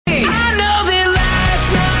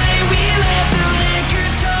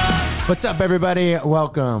What's up, everybody?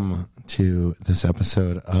 Welcome to this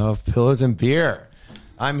episode of Pillows and Beer.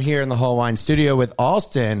 I'm here in the Hall Wine Studio with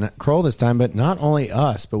Austen Kroll this time, but not only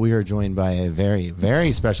us, but we are joined by a very,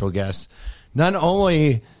 very special guest, none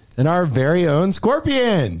only than our very own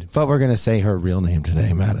Scorpion. But we're going to say her real name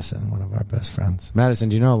today, Madison, one of our best friends. Madison,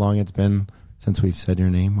 do you know how long it's been since we've said your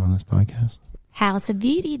name on this podcast? House of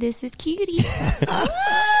Beauty, this is Cutie.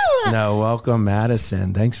 No, welcome,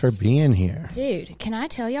 Madison. Thanks for being here. Dude, can I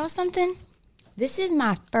tell y'all something? This is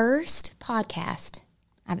my first podcast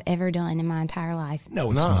I've ever done in my entire life.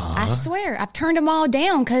 No, it's not. I swear, I've turned them all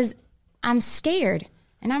down because I'm scared.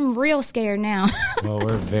 And I'm real scared now. Well,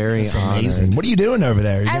 we're very It's honored. amazing. What are you doing over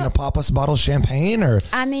there? Are you going to pop us a bottle of champagne? Or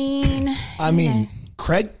I mean,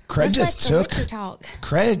 Craig just took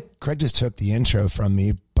Craig just took the intro from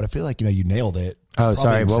me, but I feel like you nailed it. Oh,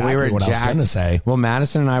 sorry. Exactly Well, we were what jacked. I was going to say. Well,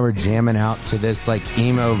 Madison and I were jamming out to this like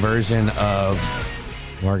emo version of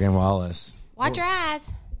Morgan Wallace. Watch your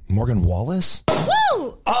eyes. Morgan Wallace?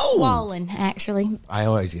 Woo! Oh! Wallen, actually. I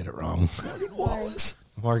always get it wrong. Morgan Wallace.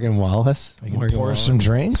 Morgan Wallace. I can pour some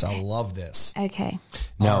drinks. I love this. Okay.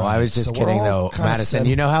 No, All right, I was just so we're kidding all though, kinda Madison. said-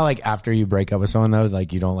 You know how like after you break up with someone though,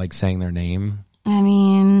 like you don't like saying their name. I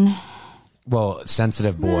mean, Well,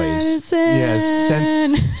 sensitive boys. Madison.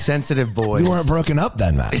 Yes, sensitive boys. We weren't broken up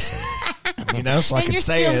then, Madison. So I And could you're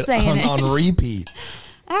say still it saying it. on repeat.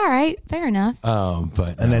 all right, fair enough.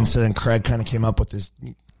 But And no. then Craig kind of came up with this,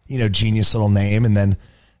 genius little name, and then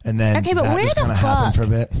Okay, but that where just the kind of happened fuck for a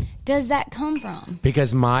bit does that come from?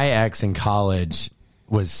 because my ex in college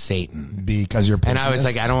was Satan, because you're and I was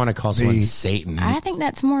like, I don't want to call someone The- Satan. I think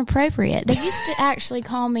that's more appropriate. They used to actually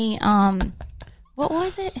call me, what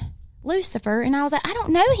was it? Lucifer. And I was like, I don't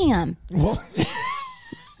know him. Well,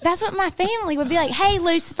 That's what my family would be like. Hey,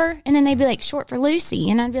 Lucifer. And then they'd be like, short for Lucy.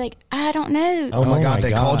 And I'd be like, I don't know. oh my Oh God, my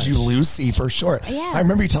they called gosh. you Lucy for short. Yeah. I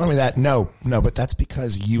remember you telling me that. No, but that's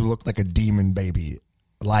because you looked like a demon baby.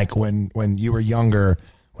 Like when you were younger,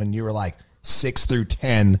 when you were like 6 through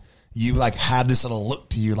 10, you like had this little look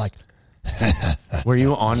to you like, Were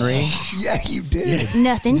you Henri? yeah, you did.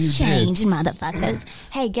 Nothing's You did. changed, motherfuckers.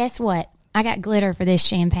 Hey, guess what? I got glitter for this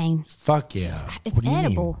champagne. Fuck yeah. It's What do you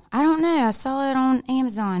edible. I don't know. I saw it on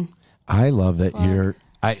Amazon. I love that you're.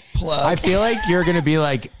 I feel like you're gonna be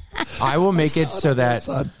like. I will make it so that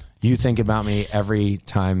you think about me every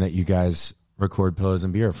time that you guys record Pillows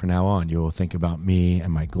and Beer. From now on, you will think about me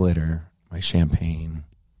and my glitter, my champagne.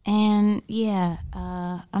 And yeah,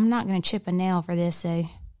 I'm not going to chip a nail for this. So,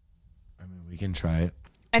 I mean, we can try it.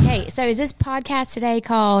 okay. So is this podcast today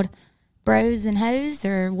called Bros and Hoes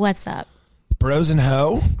or what's up? Bros and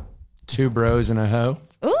hoe. Two bros and a hoe.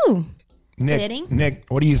 Ooh, fitting. Nick,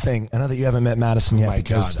 what do you think? I know that you haven't met Madison yet my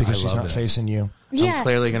because God, I she's love not this. facing you. Yeah. I'm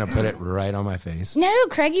clearly gonna put it right on my face. No,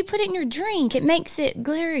 Craig, you put it in your drink. It makes it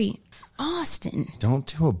glittery. Austin. Don't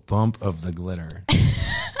do a bump of the glitter.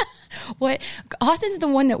 What? Austin's the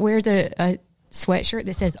one that wears a sweatshirt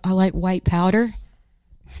that says, I like white powder.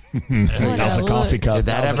 That's a coffee cup. Did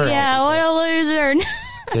that ever? Yeah, what a loser.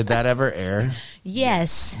 Did that ever air?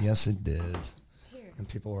 Yes. Yes, it did. And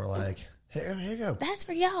people were like, here you go. That's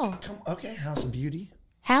for y'all. Come, okay, House of Beauty.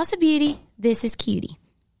 House of Beauty, this is Cutie.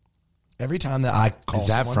 Every time that I call Is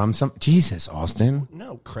that someone, from some? Jesus, Austin.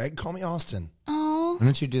 No, Craig, call me Austin. Oh, Why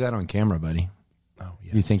don't you do that on camera, buddy? Oh,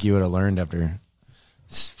 yeah. You think you would have learned after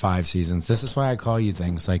 5 seasons? This is why I call you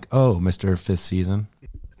things like, oh, Mr. 5th season.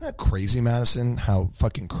 Isn't that crazy, Madison, how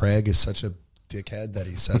fucking Craig is such a dickhead that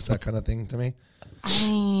he says that kind of thing to me? I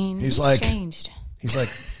mean, He's it's like- changed. He's like,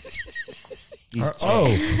 oh,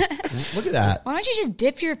 look at that. Why don't you just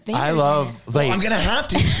dip your fingers I in love, it? like, I'm going to have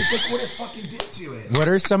to. It's like, what a fucking dick to it. what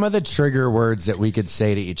are some of the trigger words that we could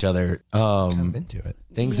say to each other? I'm into it.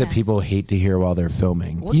 Things Yeah. that people hate to hear while they're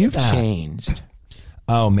filming. Look at You've that. changed.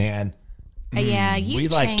 Oh, man. Yeah, you We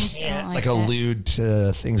like changed. I can't don't like that. allude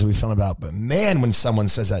to things we film about. But, man, when someone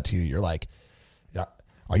says that to you, you're like, yeah,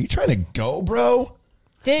 are you trying to go, bro?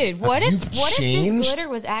 Dude, what if You've this changed? glitter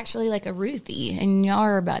was actually like a roofie and y'all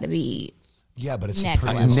are about to be Yeah, but it's Next a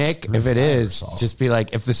pretty level. Nick, if it is, just be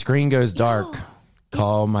like, if the screen goes dark,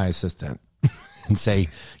 call my assistant and say,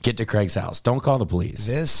 get to Craig's house. Don't call the police.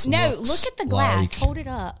 This No, looks look at the glass. like- Hold it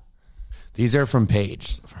up. These are from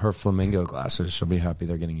Paige. Her flamingo glasses. She'll be happy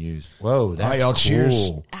they're getting used. Whoa, that's right, y'all, cool. cheers.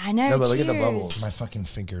 I know. No, but look at the cheers. bubbles. My fucking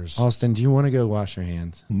fingers. Austin, do you want to go wash your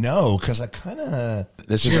hands? No, because I kind of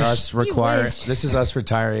This is us requiring. wish. This is us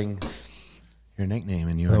retiring your nickname,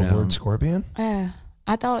 and you the are now. word scorpion.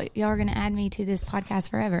 I thought y'all were going to add me to this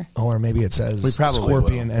podcast forever. Or maybe it says We probably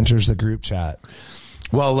Scorpion enters the group chat.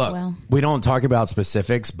 Well, look, Well. we don't talk about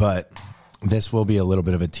specifics, but this will be a little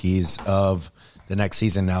bit of a tease of the next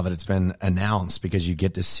season now that it's been announced because you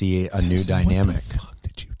get to see a new dynamic. What the fuck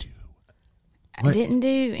did you do? I didn't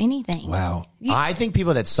do anything. Wow. I think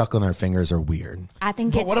people that suck on their fingers are weird. I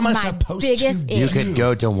think But it's what am I my supposed biggest to You ick. could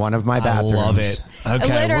go to one of my bathrooms. I love it.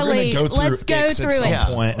 Okay, Literally, we're going to go through let's go icks through at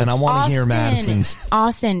some it. point, and I want to hear Austen. Madison's.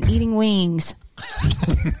 Austen eating wings.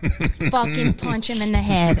 Fucking punch him in the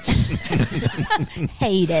head.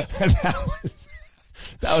 Hate it.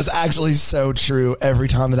 That was actually so true every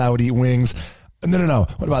time that I would eat wings. No.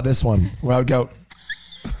 What about this one? Where I would go,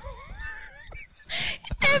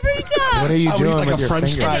 Every time. What are you I would doing eat like with a your French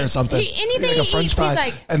finger? fry or something. Anything Like a he French eats, fry, he's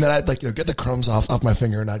like, and then I'd like get the crumbs off my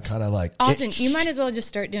finger, and I'd kind of like, Austen, you might as well just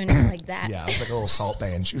start doing it like that. yeah, it was like a little salt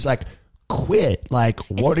bay, and she was like, quit. Like,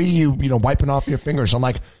 what are you wiping off your fingers? I'm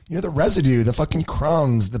like, the residue, the fucking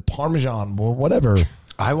crumbs, the Parmesan, well, whatever.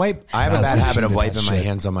 I have a bad Madison habit of hated wiping that my shit.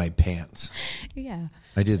 hands on my pants. Yeah.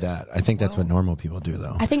 I do that. I think that's what normal people do,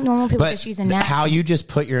 though. I think normal people But just use a napkin. how you just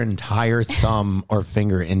put your entire thumb or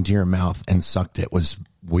finger into your mouth and sucked it was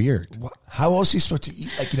weird. How else are you supposed to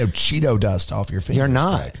eat, like, Cheeto dust off your fingers? You're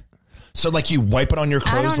not. Like? So, like, you wipe it on your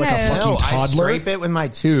clothes don't like a know. fucking No, I toddler? scrape it with my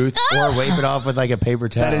tooth or wipe it off with like a paper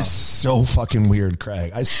towel. That is so fucking weird,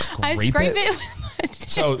 Craig. I scrape it with my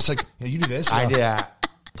So it's like, you do this. I did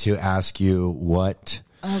to ask you what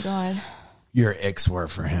Oh, God. your icks were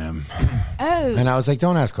for him. Oh. And I was like,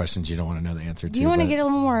 don't ask questions you don't want to know the answer to. Do you want to but get a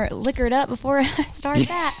little more liquored up before I start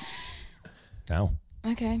that? No.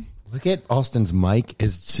 Okay. Look at Austin's mic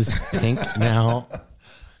is just pink now.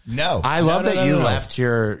 No. I love that you no. left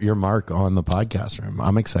your mark on the podcast room.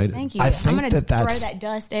 I'm excited. Thank you. I think I'm going to throw that's- that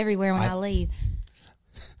dust everywhere when I leave.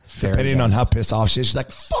 Fairy Depending on dust. how pissed off she is, she's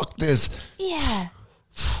like, fuck this. Yeah.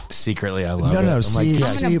 Secretly, I love No, it. no, I'm see- like, I'm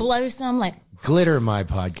yes, going to blow some like, glitter my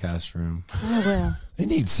podcast room. I will. They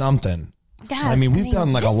need something. God, I mean, we've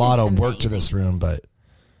done like a this lot is of work to amazing. this room, but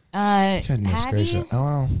goodness Have gracious. you? Oh,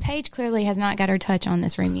 well. Paige clearly has not got her touch on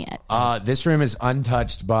this room yet. This room is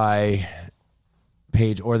untouched by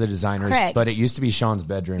Paige or the designers, Correct. but it used to be Sean's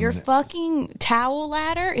bedroom. Your and it fucking towel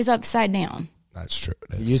ladder is upside down. That's true.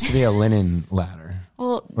 It is. used to be a linen ladder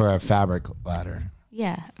Well, or a fabric ladder.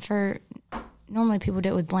 yeah. For normally people do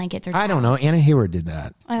it with blankets or. I don't know. Anna Hayward did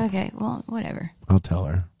that. Oh, okay. Well, whatever. I'll tell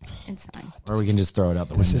her. It's fine. Or we can just throw it out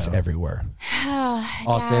the This window. is everywhere.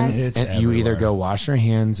 Austin, Guys. It's and you either everywhere. go wash your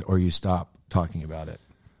hands or you stop talking about it.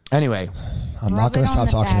 Anyway, I'm not Rub going it to stop on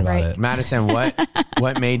the talking about fabric. it. Madison,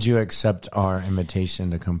 what made you accept our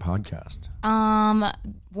invitation to come podcast?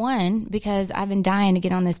 One, because I've been dying to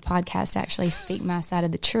get on this podcast to actually speak my side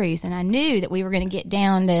of the truth, and I knew that we were going to get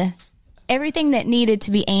down to everything that needed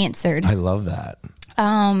to be answered. I love that.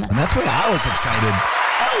 And that's why I was excited.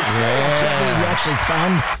 Oh, Craig, I can't believe you actually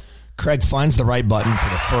found. Craig finds the right button for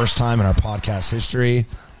the first time in our podcast history.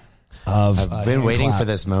 I've been hand waiting clap. for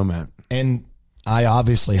this moment. And I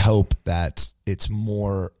obviously hope that it's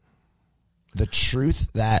more. The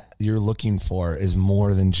truth that you're looking for is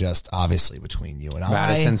more than just obviously between you and I.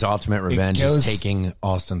 Madison's ultimate revenge goes- is taking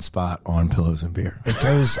Austin's spot on Pillows and Beer. It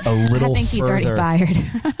goes a I little think he's already further.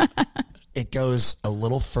 fired. It goes a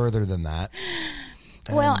little further than that.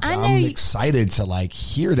 Well, And I know I'm you- excited to like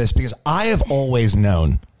hear this because I have always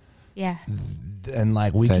known, Yeah. and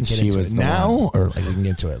like we That can get she into was it the now, one. or like we can get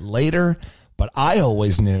into it later. But I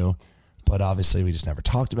always knew, but obviously we just never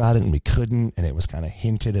talked about it, and we couldn't. And it was kind of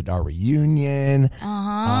hinted at our reunion.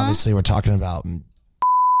 Obviously, we're talking about.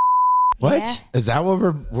 What? Yeah. Is that what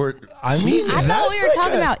we're I mean, I thought we were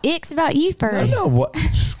talking about icks about you I first. know what,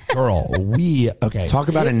 girl. Okay. talk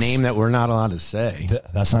about a It's- name that we're not allowed to say?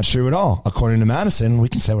 That's not true at all. According to Madison, we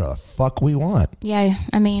can say whatever the fuck we want. Yeah,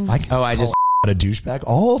 I mean, I can I just call a douchebag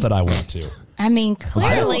all that I want to.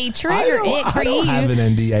 clearly trigger it for I don't you. have an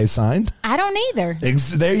NDA signed. I don't either.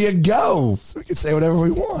 There you go. So we can say whatever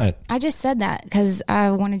we want. I just said that because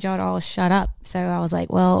I wanted y'all to all shut up. So I was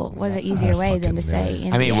like, well, what an easier way than to say.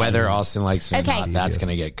 I mean, NDA? whether Austin likes it or Okay. not, that's going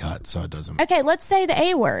to get cut, so it doesn't. Okay, let's say the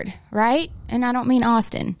A word, right? And I don't mean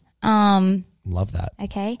Austin. Love that.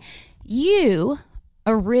 Okay. You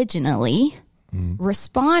originally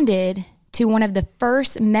responded to one of the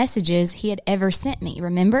first messages he had ever sent me,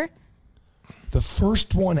 remember? The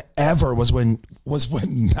first one ever was when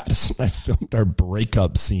Madison and I filmed our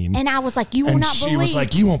breakup scene. And I was like, you will And not she believe. was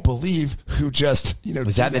like, you won't believe who just,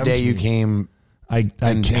 Was that the DM'd day you me. came? I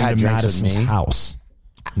and came had to drinks with Madison's me? house.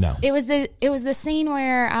 No. It was the scene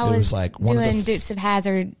where I was, was like one of the doing Dukes of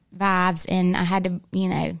Hazzard vibes, and I had to, Aren't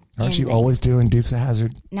end you it. always doing Dukes of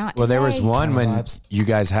Hazzard? Not Well, there was today. one when vibes. you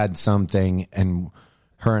guys had something, and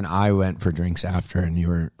her and I went for drinks after, and you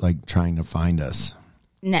were like trying to find us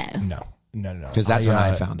No. No. because that's when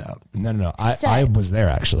I found out. No. So- I was there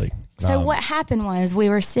actually. So what happened was we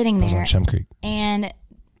were sitting there on Shem Creek. and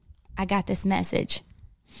I got this message.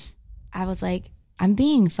 I was like, I'm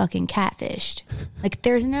being fucking catfished. Like,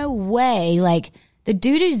 there's no way. Like, the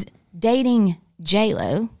dude who's dating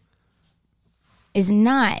J-Lo is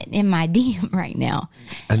not in my DM right now.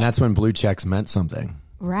 And that's when blue checks meant something.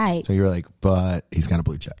 Right. So you were like, but he's got a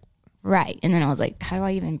blue check. Right. And then I was like, how do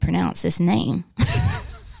I even pronounce this name?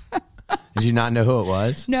 Did you not know who it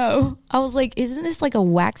was? No. I was like, isn't this like a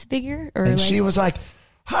wax figure? Or And like, she was like,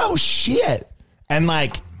 oh, shit. And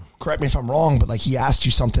like, correct me if I'm wrong, but like he asked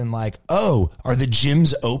you something like, oh, are the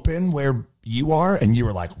gyms open where you are? And you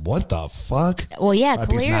were like, what the fuck? well, yeah, Because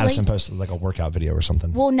clearly. Madison posted like a workout video or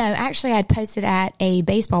something. Well, no, actually, I'd posted at a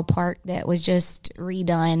baseball park that was just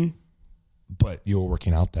redone. But you were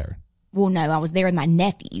working out there. Well, no, I was there with my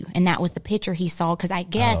nephew, and that was the picture he saw because I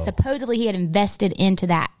guess supposedly he had invested into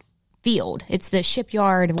that field. It's the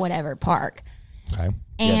Shipyard whatever park. Okay. And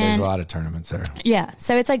Yeah, there's a lot of tournaments there. yeah,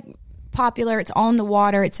 so it's like popular. It's on the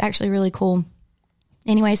water. It's actually really cool.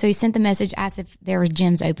 Anyway, so he sent the message, asked if there was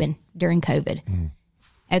gyms open during COVID.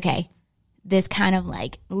 Okay, this kind of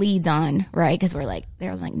like leads on, right? Because we're like,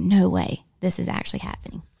 there was like, no way this is actually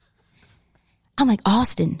happening. I'm like,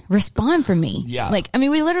 Austen, respond for me. Yeah. Like, I mean,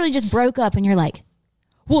 we literally just broke up, and you're like,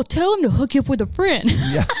 well, tell him to hook you up with a friend.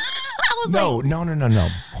 Yeah. I was No.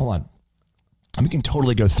 Hold on. We can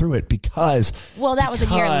totally go through it because. well, that was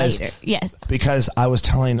a year later. Yes. Because I was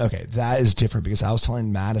telling, okay, that is different because I was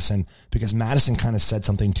telling Madison because Madison kind of said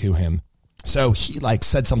something to him. So he like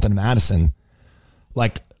said something to Madison,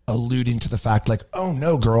 like alluding to the fact like, oh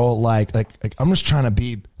no, girl, like I'm just trying to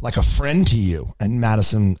be like a friend to you. And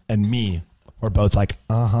Madison and me were both like,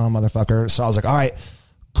 motherfucker. So I was like, all right,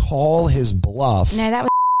 call his bluff. No, that was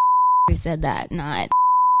who said that, not.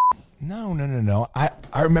 No. I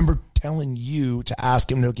remember telling you to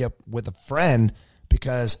ask him to get with a friend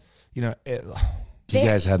because, you know, You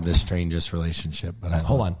guys had the strangest relationship, but I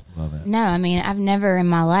hold on. love it. No, I mean, I've never in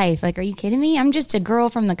my life. Like, are you kidding me? I'm just a girl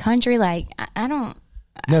from the country. Like, I don't.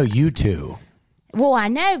 No, you two. Well, I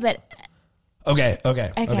know, but Okay.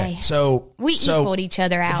 So we equaled each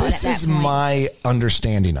other out. This at that is point. my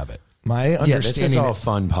understanding of it. My Yeah, understanding. this is all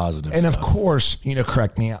fun, positive and stuff. of course, you know,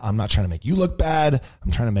 correct me. I'm not trying to make you look bad.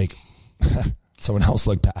 I'm trying to make someone else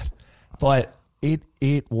look bad. But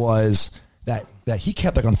it was that he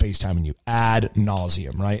kept like on FaceTiming you ad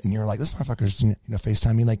nauseum, right? And you're like, this motherfucker's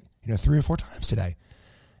FaceTiming me like 3 or 4 times today.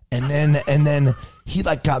 And then he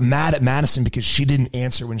like got mad at Madison because she didn't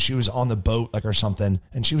answer when she was on the boat like or something.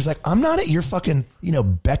 And she was like, I'm not at your fucking,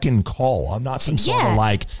 beck and call. I'm not some sort of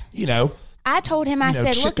like, I told him, I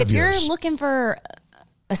said, chick look, of if you're yours. looking for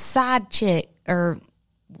a side chick, or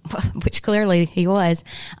which clearly he was,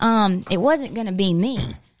 it wasn't going to be me.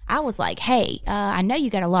 I was like, hey, I know you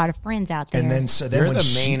got a lot of friends out there. And then so then You're when the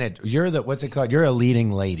she- main. You're the what's it called? You're a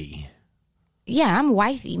leading lady. yeah, I'm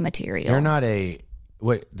wifey material. You're not a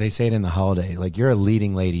what they say it in the holiday. Like you're a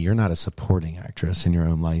leading lady. You're not a supporting actress in your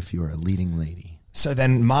own life. You are a leading lady. So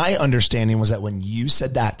then my understanding was that when you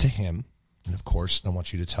said that to him, and of course I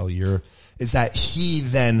want you to tell is that he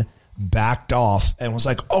then backed off and was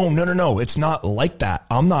like, oh, no, it's not like that.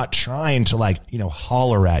 I'm not trying to like,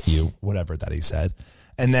 holler at you, whatever that he said.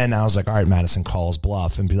 And then I was like, all right, Madison, calls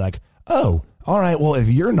bluff and be like, oh, all right, well, if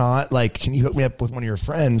you're not, like, can you hook me up with one of your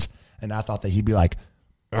friends? And I thought that he'd be like,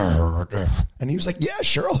 and he was like, yeah,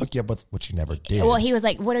 sure, I'll hook you up with, which he never did. Well, he was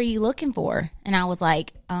like, what are you looking for? And I was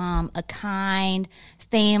like, a kind,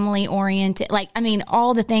 family oriented, like, I mean,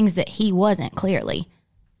 all the things that he wasn't clearly.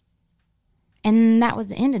 And that was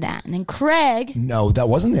the end of that. And then Craig. No, that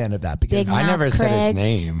wasn't the end of that because Big I never said his Craig.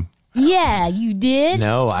 name. Yeah, you did.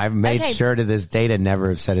 No, I've made Okay. sure to this day to never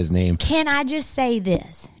have said his name. Can I just say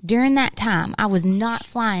this? During that time, I was not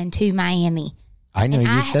flying to Miami. I know And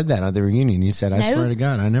you said that at the reunion. You said, I No. swear to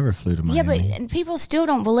God, I never flew to Miami. Yeah, but and people still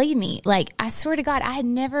don't believe me. Like, I swear to God, I had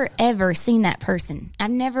never, ever seen that person. I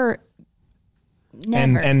never.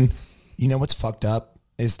 and you know what's fucked up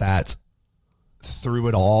is that through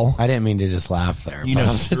it all, I didn't mean to just laugh there. You but know,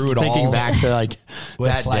 I'm just through it thinking all, back to like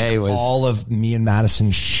with that like day was all of me and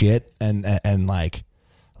Madison's shit and like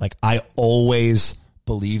I always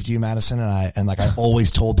believed you, Madison, and I always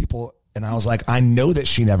told people, and I was like, I know that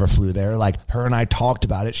she never flew there. Like her and I talked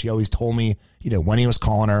about it. She always told me, when he was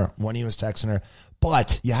calling her, when he was texting her.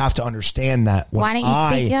 But you have to understand that when Why didn't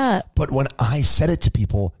you speak up? But when I said it to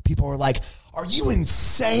people were like, are you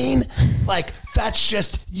insane? Like, that's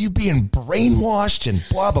just you being brainwashed and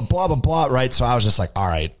blah, blah, blah, blah, blah, right? So I was just like, all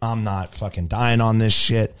right, I'm not fucking dying on this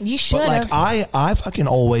shit. You But should've. like, I fucking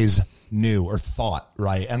always knew or thought,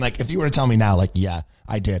 right? And like, if you were to tell me now, like, yeah,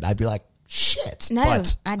 I did, I'd be like, shit. No,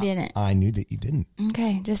 but I didn't. I knew that you didn't.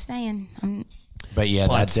 Okay, just saying. But yeah,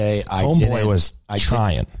 But that day I homeboy was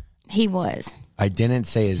trying. He was. I didn't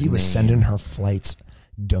say his name. He was sending her flights,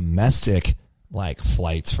 domestic like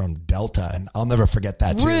flights from Delta, and I'll never forget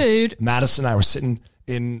that too. Rude. Madison and I were sitting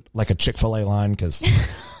in like a Chick-fil-A line because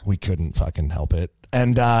we couldn't fucking help it,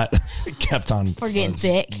 and it kept on. We're getting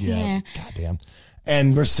sick. Yeah. Goddamn.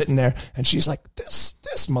 And we're sitting there, and she's like, "This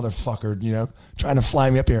motherfucker, trying to fly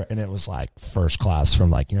me up here," and it was like first class from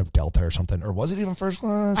like Delta or something, or was it even first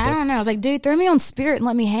class? I don't know. I was like, dude, throw me on Spirit and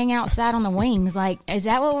let me hang outside on the wings. Like, is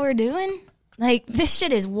that what we're doing? Like, this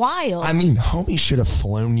shit is wild. I mean, homie should have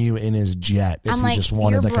flown you in his jet if he just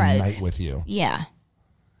wanted like a night with you. Yeah.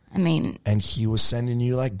 I mean, and he was sending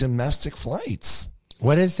you like domestic flights.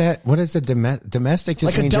 What is that? What is a domestic?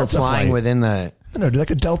 Just like means you're flying flight. within the. No, like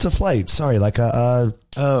a Delta flight. Sorry, like a.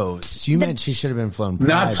 Oh, so you meant she should have been flown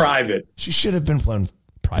private. Not private. She should have been flown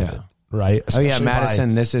private, right? Oh yeah, Especially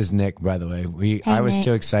Madison. This is Nick, by the way. I was Nick.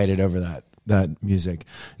 too excited over that music.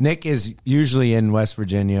 Nick is usually in West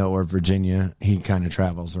Virginia or Virginia. He kind of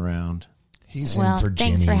travels around. He's well, in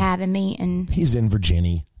Virginia. thanks for having me and He's in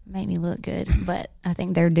Virginia. make me look good, but I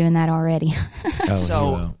think they're doing that already. Oh,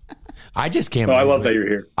 So- I just can't. Oh, I believe love it. that you're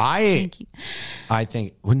here. Thank you. I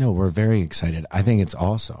think. Well, no, we're very excited. I think it's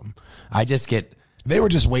awesome. I just get. They were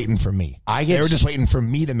just waiting for me. They were just waiting for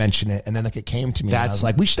me to mention it, and then like it came to me. And I That's- was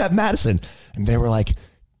like, "We should have Madison," and they were like,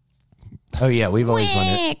 Oh yeah, we've always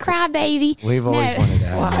wanted. Wah, cry baby. We've always No. wanted to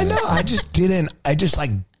have. "Well, I know." Madison. I just didn't. I just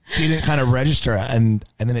like didn't kind of register, and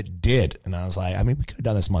then it did, and I was like, "I mean, we could have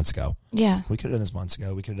done this months ago. Yeah. We could have done this months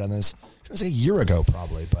ago. We could have done this. I was gonna say a year ago,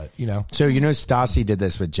 probably, but So Stassi did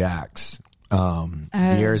this with Jax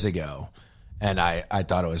years ago, and I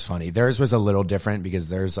thought it was funny. Theirs was a little different because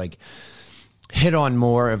theirs like hit on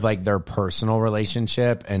more of like their personal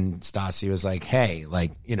relationship, and Stassi was like, "Hey,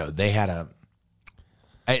 like they had a."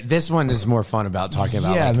 This one is more fun about talking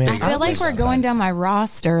about. Yeah, like, man. I feel like we're going down my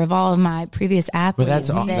roster of all of my previous athletes. that's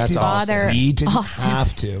that awesome. bother we didn't Austen.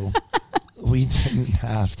 have to. We didn't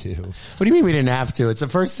have to. What do you mean we didn't have to? It's the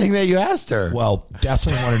first thing that you asked her. Well,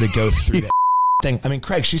 definitely wanted to go through that thing. I mean,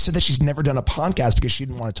 Craig, she said that she's never done a podcast because she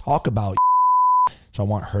didn't want to talk about. So I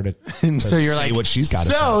want her to and so you're say like, what she's got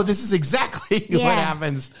to say. So this is exactly what Yeah.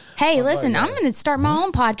 happens. Hey, listen, I'm going to start my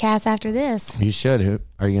own podcast after this. You should. Who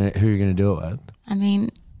are you gonna do it with? I mean,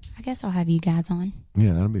 I guess I'll have you guys on.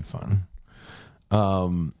 Yeah, that'll be fun.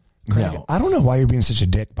 Craig, No, I don't know why you're being such a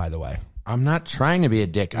dick, by the way. I'm not trying to be a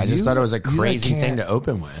dick. I just You- thought it was a you, like, crazy can't- thing to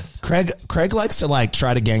open with. Craig likes to like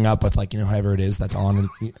try to gang up with like, whoever it is that's on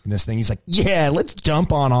in this thing. He's like, yeah, let's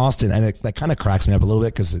dump on Austen. And that kind of cracks me up a little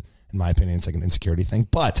bit because in my opinion, it's like an insecurity thing.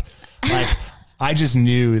 But like, I just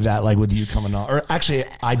knew that like with you coming on, or actually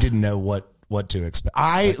I didn't know what to expect.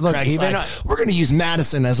 Look, Craig's even like, we're going to use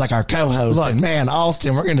Madison as like our co-host, Look. and man,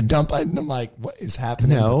 Austen, we're going to dump. And I'm like, what is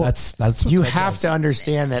happening? No, But that's what you Craig have does. to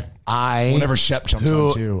understand that Whenever Shep jumps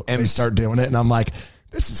on too, they start doing it, and I'm like,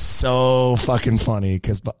 this is so fucking funny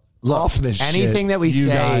because off this anything shit, that we you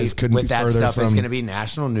say guys couldn't with be that further stuff is from- going to be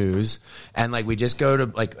national news, and like we just go to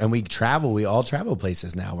like and we travel. We all travel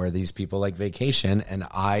places now where these people like vacation, and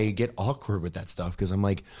I get awkward with that stuff because I'm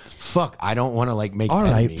like, fuck, I don't want to like make All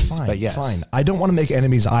right, enemies. fine, but yes, fine. I don't want to make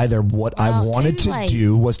enemies either. What I Well, wanted too to late.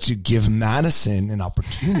 do was to give Madison an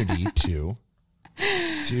opportunity to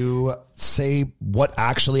say what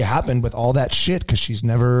actually happened with all that shit because she's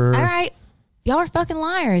never. All right. Y'all are fucking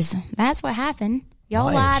liars. That's what happened. Y'all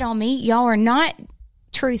Liars. lied on me. Y'all are not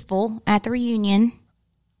truthful at the reunion.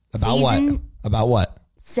 About what? Season About what?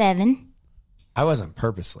 7. I wasn't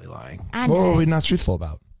purposely lying. I What were know. we not truthful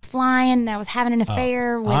about? Flying, that I was having an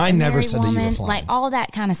affair with I a never married said that you were woman, flying. like all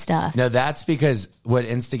that kind of stuff. No, that's because what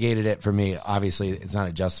instigated it for me, obviously, it's not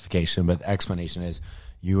a justification, but the explanation is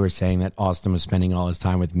you were saying that Austen was spending all his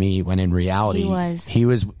time with me when in reality, He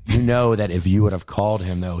was. that if you would have called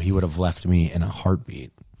him, though, he would have left me in a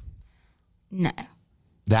heartbeat. No.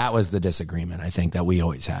 That was the disagreement, I think, that we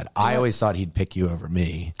always had. I always thought he'd pick you over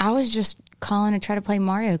me. I was just calling to try to play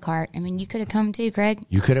Mario Kart. I mean, you could have come too, Craig.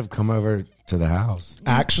 You could have come over to the house.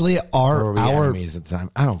 Actually, Or were we our enemies at the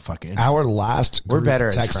time? I don't fucking. Our last We're group better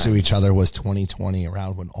as text to friends. each other was 2020,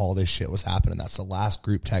 around when all this shit was happening. That's the last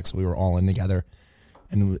group text we were all in together.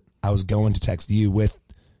 And I was going to text you with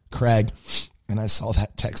Craig, and I saw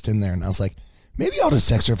that text in there, and I was like, maybe I'll just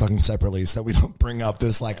text her fucking separately so that we don't bring up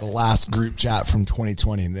this like last group chat from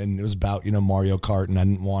 2020. And it was about, Mario Kart, and I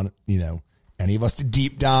didn't want, any of us to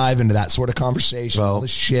deep dive into that sort of conversation, all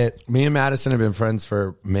this shit. Me and Madison have been friends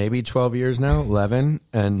for maybe 12 years now, 11,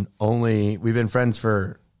 and we've been friends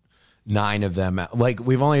for 9 of them. Like,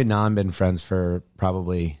 we've only been friends for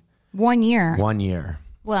probably 1 year. 1 year.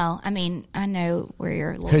 Well, I mean, I know where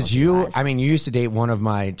you're Because you used to date one of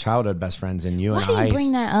my childhood best friends, and you Why and do I. you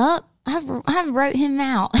bring that up? I wrote him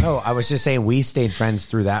out. Oh, I was just saying we stayed friends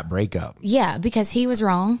through that breakup. Yeah, because he was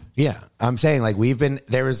wrong. Yeah, I'm saying like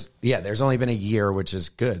there's only been a year, which is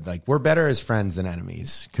good. Like we're better as friends than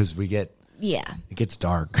enemies because it gets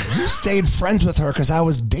dark. You stayed friends with her because I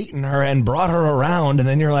was dating her and brought her around, and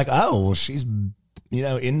then you're like, oh, well, she's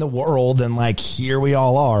in the world, and like here we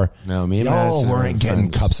all are. No, me and y'all Madison weren't getting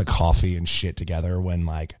friends. cups of coffee and shit together when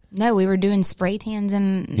like. No, we were doing spray tans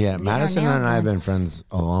and Madison and I have been friends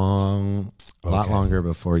a lot longer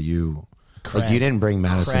before you. Craig, like you didn't bring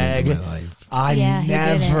Madison into my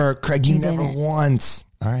life. Craig, you never didn't. once.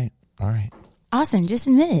 All right. Austin, just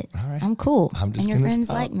admit it. All right. I'm cool. I'm just and your gonna friends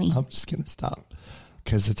stop. like me. I'm just gonna stop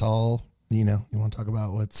because it's all you want to talk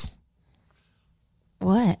about. What's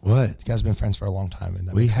What? you guys have been friends for a long time, and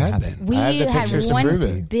that We makes me have happy. been. We I have the had pictures to prove one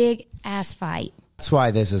it. big ass fight. That's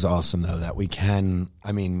why this is awesome, though, that we can,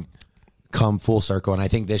 come full circle. And I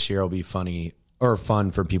think this year will be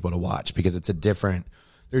fun for people to watch because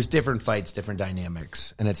there's different fights, different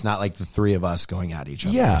dynamics. And it's not like the three of us going at each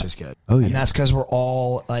other, which is good. Oh, yeah. And that's because we're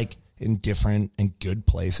all like in different and good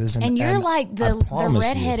places. And you're like the promise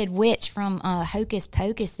you- redheaded witch from Hocus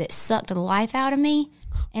Pocus that sucked the life out of me.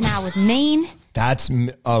 And I was mean. That's you're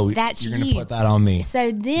going to you. put that on me. So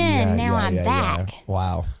then I'm back. Yeah.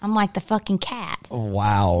 Wow. I'm like the fucking cat.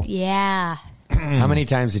 Wow. Yeah. How many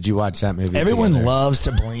times did you watch that movie? Everyone together? loves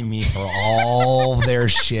to blame me for all their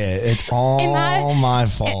shit. It's all my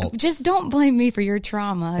fault. Just don't blame me for your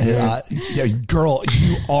trauma. Girl,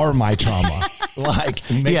 you are my trauma. Like,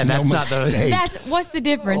 make no that's not the- mistake. What's the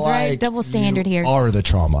difference, right? Double standard you here. Are the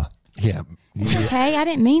trauma. Yeah. It's okay. I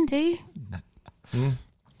didn't mean to.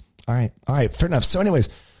 All right. Fair enough. So anyways,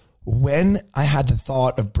 when I had the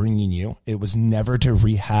thought of bringing you, it was never to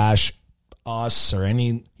rehash us or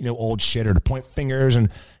any, old shit or to point fingers. And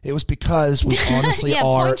it was because we honestly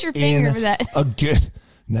are point your finger in for that. a good,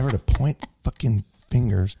 never to point fucking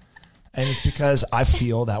fingers. And it's because I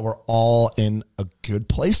feel that we're all in a good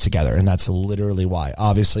place together. And that's literally why.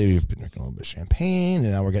 Obviously, we've been drinking a little bit of champagne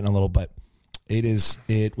and now we're getting a little, but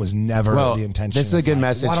it was never the intention. This is a good like,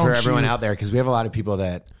 message why for don't everyone you- out there because we have a lot of people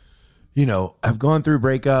that, have gone through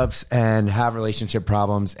breakups and have relationship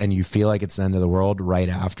problems and you feel like it's the end of the world right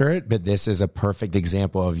after it. But this is a perfect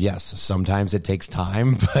example of, yes, sometimes it takes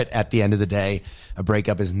time, but at the end of the day, a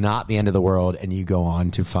breakup is not the end of the world and you go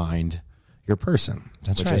on to find your person,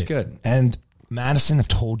 which is good. And Madison, I've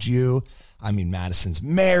told you, Madison's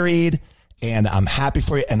married and I'm happy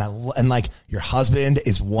for you. And like your husband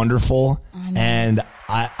is wonderful. And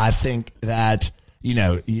I think that,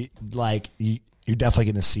 you're definitely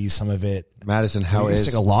going to see some of it. Madison, You're gonna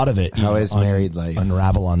see a lot of it. How is married life?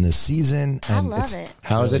 Unravel on this season. I And love it's it.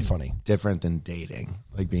 How is really it funny? different than dating,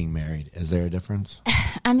 like being married? Is there a difference?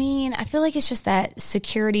 I mean, I feel like it's just that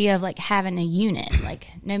security of like having a unit. Like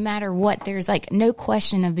no matter what, there's like no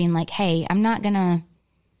question of being like, hey, I'm not going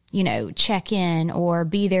to, check in or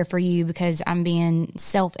be there for you because I'm being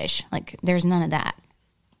selfish. Like there's none of that.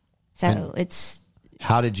 So it's.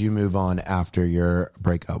 How did you move on after your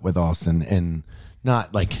breakup with Austen? And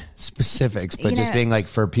not like specifics, but just being like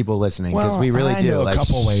for people listening, because we really I do. know Like, a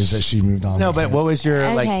couple ways that she moved on. no, but what was your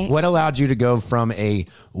Okay. what allowed you to go from a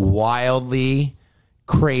wildly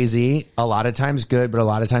crazy, a lot of times good, but a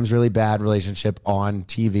lot of times really bad relationship on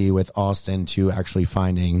TV with Austen to actually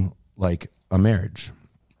finding like a marriage?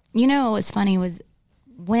 What was funny was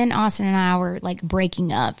when Austin and I were like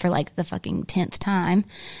breaking up for like the fucking 10th time,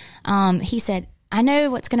 he said, I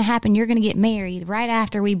know what's going to happen. You're going to get married right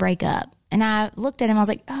after we break up. And I looked at him. I was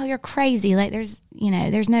like, oh, you're crazy. Like there's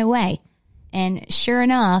no way. And sure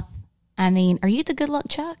enough, are you the good luck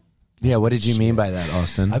Chuck? Yeah. What did you mean by that,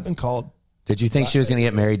 Austen? I've been called. Did you think she was going to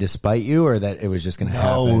get married despite you, or that it was just going to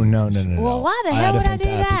happen? No. Well, why the hell would I do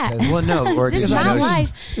that? Well, no. Or This did is you my know?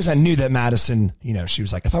 life. Because I knew that Madison, she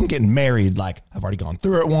was like, if I'm getting married, like I've already gone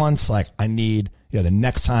through it once, like I need, the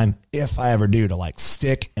next time, if I ever do, to like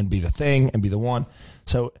stick and be the thing and be the one.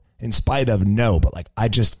 So in spite of but like I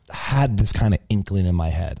just had this kind of inkling in my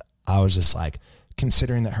head. I was just like,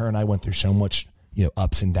 considering that her and I went through so much,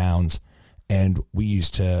 ups and downs, and we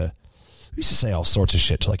used to say all sorts of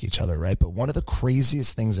shit to like each other, right? But one of the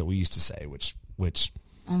craziest things that we used to say, which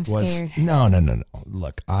I'm was scared. no.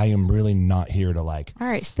 Look, I am really not here to like All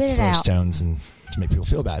right, spit it throw out. stones and to make people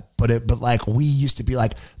feel bad. But like we used to be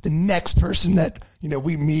like, the next person that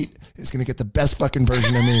we meet is gonna get the best fucking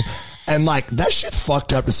version of me, and like that shit's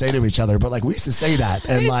fucked up to say to each other. But like we used to say that,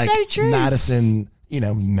 and It's like so true.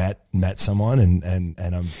 Met someone, and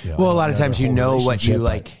Well, a lot of times what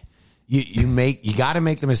you got to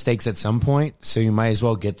make the mistakes at some point, so you might as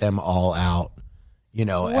well get them all out,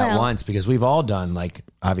 at once, because we've all done, like,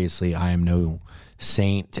 obviously I am no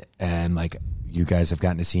saint, and like you guys have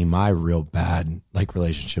gotten to see my real bad like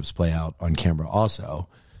relationships play out on camera also.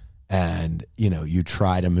 And, you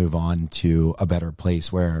try to move on to a better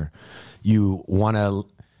place where you want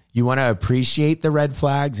to appreciate the red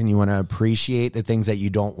flags, and you want to appreciate the things that you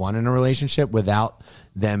don't want in a relationship without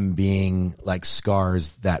them being like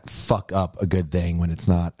scars that fuck up a good thing when it's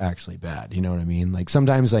not actually bad. You know what I mean? Like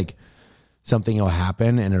sometimes like something will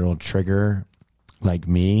happen and it'll trigger like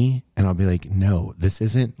me, and I'll be like, no, this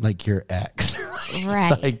isn't like your ex.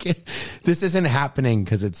 Right. Like this isn't happening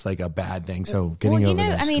because it's like a bad thing. So getting over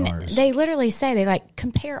those scars. They literally say they like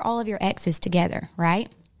compare all of your exes together, right?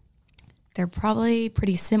 They're probably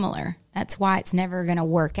pretty similar. That's why it's never going to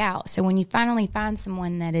work out. So when you finally find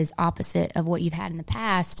someone that is opposite of what you've had in the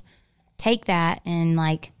past, take that and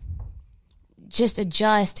like just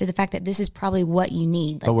adjust to the fact that this is probably what you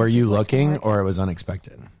need. Like, but were you looking, or it was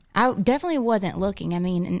unexpected? I definitely wasn't looking. I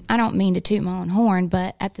mean, and I don't mean to toot my own horn,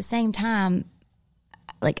 but at the same time,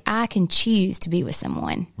 like I can choose to be with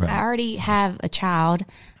someone. Right. I already have a child.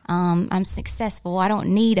 I'm successful. I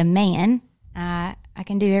don't need a man. I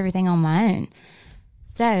can do everything on my own.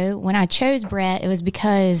 So when I chose Brett, it was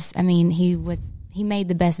because, I mean, he made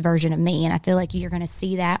the best version of me. And I feel like you're going to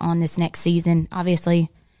see that on this next season. Obviously,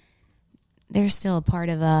 there's still a part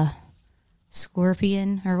of a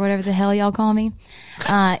scorpion or whatever the hell y'all call me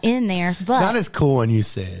in there. But it's not as cool when you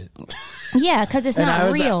say it. Yeah, because it's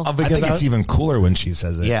not real. I think it's even cooler when she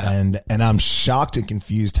says it. Yeah. And I'm shocked and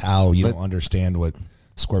confused how you don't understand what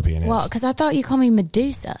scorpion is. Well, because I thought you called me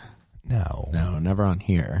Medusa. No, never on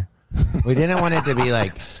here. We didn't want it to be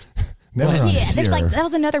like never on here. There's like that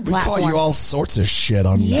was another platform. We call you all sorts of shit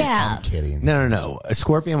on. Yeah, I'm kidding. No. A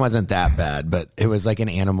scorpion wasn't that bad, but it was like an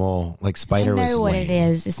animal, like spider. I know was what lame. it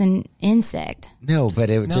is. It's an insect. No, but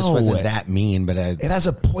it just wasn't that mean. But it has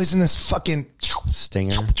a poisonous fucking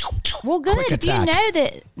stinger. Well, good. If you know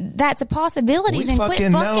that's a possibility, we then quit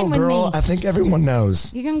fucking fucking know, with girl. me. I think everyone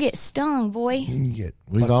knows. You're gonna get stung, boy.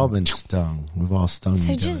 We've all been stung. We've all stung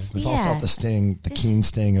each other. We've all felt the sting, the keen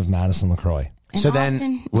sting of Madison LeCroy. So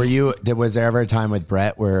then, was there ever a time with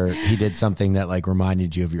Brett where he did something that like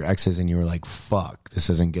reminded you of your exes, and you were like, "Fuck, this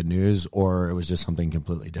isn't good news," or it was just something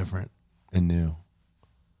completely different and new?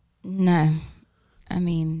 No, I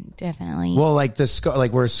mean definitely. Well, like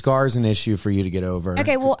were scars an issue for you to get over?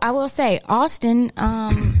 Okay, well, I will say Austen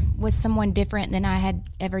was someone different than I had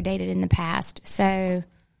ever dated in the past. So,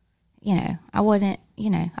 I wasn't.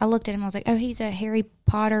 I looked at him. I was like, "Oh, he's a Harry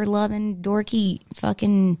Potter loving dorky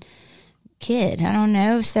fucking kid." I don't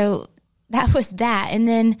know. So that was that. And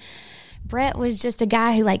then Brett was just a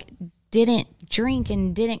guy who like didn't drink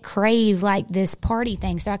and didn't crave like this party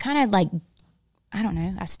thing. So I kind of like, I don't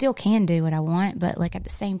know, I still can do what I want, but like at the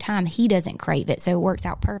same time, he doesn't crave it. So it works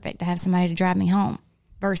out perfect to have somebody to drive me home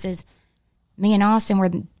versus me and Austen were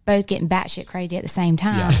both getting batshit crazy at the same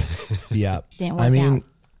time. Yeah. Didn't work out.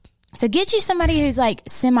 So get you somebody who's like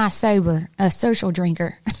semi-sober, a social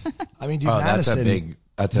drinker. I mean, dude, Madison,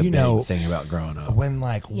 that's a big thing about growing up. When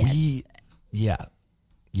like I don't even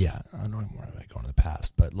want to go into the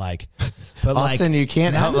past, but Austen, you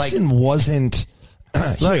can't help. Madison wasn't.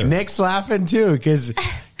 Look, Nick's laughing too because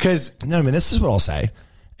no, I mean this is what I'll say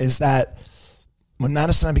is that when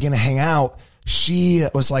Madison and I began to hang out, she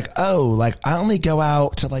was like, "Oh, like I only go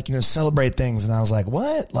out to like celebrate things," and I was like,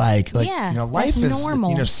 "What? Like life is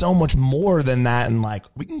normal. So much more than that, and like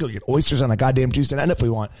we can go get oysters on a goddamn Tuesday night if we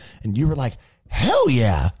want." And you were like, "Hell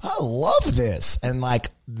yeah, I love this," and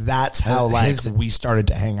like that's how we started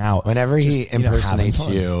to hang out. Whenever he impersonates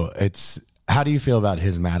you, it's how do you feel about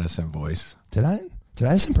his Madison voice? Did I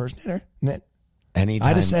just impersonate her? Nick? Anytime.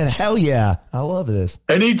 I just said, "Hell yeah, I love this."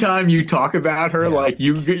 Anytime you talk about her, like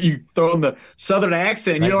you throw in the Southern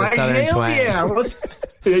accent, like you're like, "Hell twang.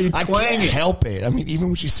 Yeah!" I can't help it. I mean, even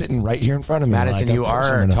when she's sitting right here in front of me, Madison, you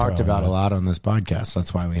are talked about a lot on this podcast.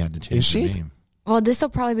 That's why we had to change the name. Well, this will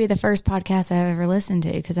probably be the first podcast I've ever listened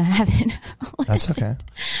to because I haven't. That's okay.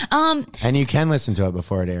 And you can listen to it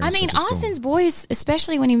before it airs. I mean, Austen's voice,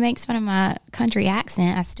 especially when he makes fun of my country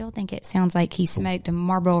accent, I still think it sounds like he smoked a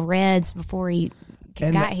Marlboro Reds before he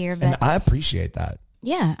got here. But and I appreciate that.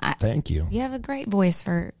 Yeah. Thank you. You have a great voice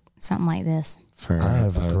for something like this. I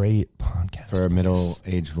have a great podcast. For a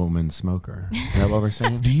middle-aged woman smoker. Is that what we're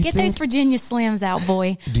saying? Get those Virginia Slims out,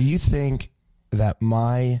 boy. Do you think that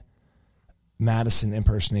my Madison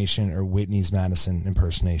impersonation or Whitney's Madison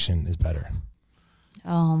impersonation is better?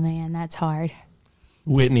 Oh, man, that's hard.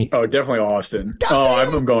 Whitney. Oh, definitely Austen.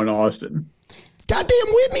 I'm going Austen. Goddamn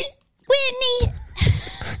Whitney. Whitney.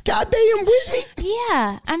 Goddamn Whitney.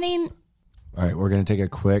 Yeah. I mean, All right, we're going to take a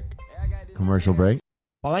quick commercial break.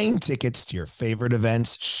 Buying tickets to your favorite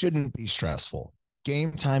events shouldn't be stressful.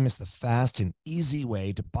 Game Time is the fast and easy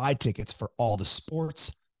way to buy tickets for all the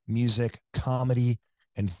sports, music, comedy,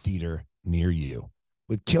 and theater near you.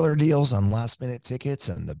 With killer deals on last-minute tickets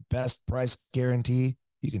and the best price guarantee,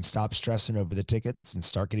 you can stop stressing over the tickets and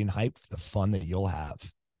start getting hyped for the fun that you'll have.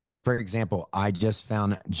 For example, I just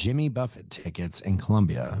found Jimmy Buffett tickets in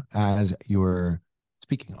Columbia. As you were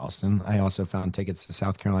speaking, Austen, I also found tickets to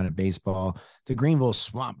South Carolina baseball, the Greenville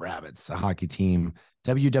Swamp Rabbits, the hockey team,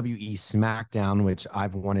 WWE SmackDown, which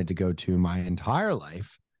I've wanted to go to my entire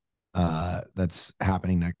life. That's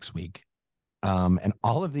happening next week. And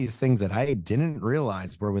all of these things that I didn't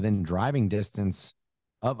realize were within driving distance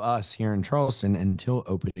of us here in Charleston until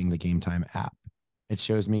opening the Game Time app. It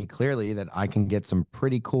shows me clearly that I can get some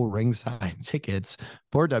pretty cool ringside tickets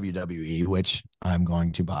for WWE, which I'm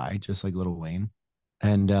going to buy, just like Lil Wayne.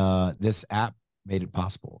 And this app made it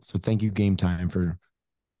possible. So thank you, Game Time, for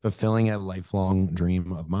fulfilling a lifelong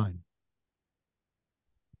dream of mine.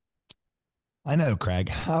 I know, Craig.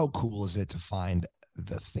 How cool is it to find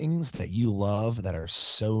the things that you love that are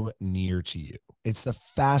so near to you? It's the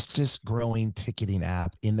fastest growing ticketing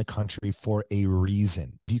app in the country for a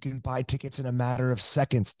reason. You can buy tickets in a matter of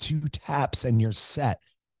seconds, 2 taps, and you're set.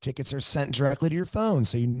 Tickets are sent directly to your phone,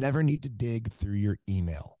 so you never need to dig through your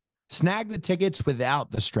email. Snag the tickets without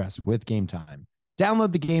the stress with Game Time.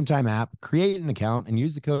 Download the Game Time app, create an account, and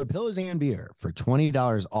use the code Pillows and Beer for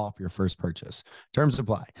 $20 off your first purchase. Terms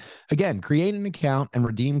apply. Again, create an account and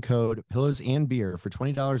redeem code Pillows and Beer for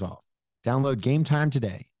 $20 off. Download Game Time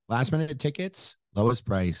today. Last minute tickets, lowest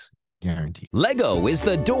price guaranteed. Lego is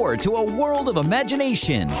the door to a world of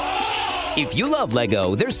imagination. If you love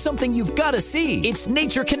Lego, there's something you've got to see. It's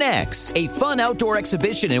Nature Connects, a fun outdoor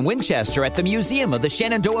exhibition in Winchester at the Museum of the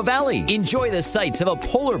Shenandoah Valley. Enjoy the sights of a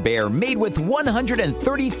polar bear made with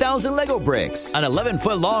 130,000 Lego bricks, an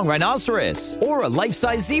 11-foot-long rhinoceros, or a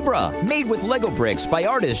life-size zebra made with Lego bricks by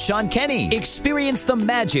artist Sean Kenny. Experience the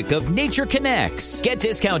magic of Nature Connects. Get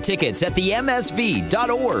discount tickets at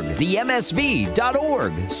themsv.org.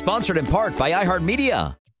 Themsv.org. Sponsored in part by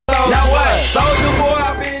iHeartMedia. Now what? Soldier boy,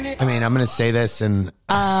 I've been in. I mean, I'm going to say this and...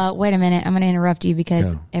 wait a minute. I'm going to interrupt you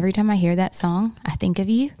because every time I hear that song, I think of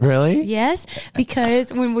you. Really? Yes,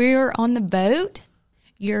 because when we were on the boat,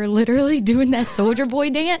 you're literally doing that Soldier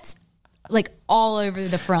Boy dance, like all over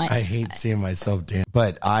the front. I hate seeing myself dance.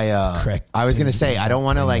 But I was going to say, I don't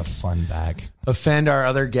want to like fun bag offend our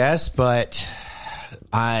other guests, but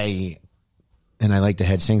I like to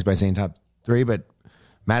hedge things by saying top 3, but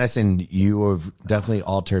Madison, you have definitely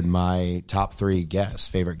altered my top 3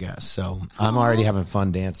 favorite guests. So I'm already having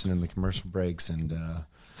fun dancing in the commercial breaks, and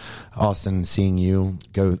Austen, seeing you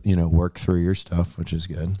go, work through your stuff, which is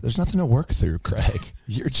good. There's nothing to work through, Craig.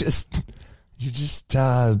 You're just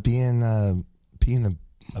being a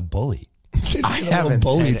bully. I haven't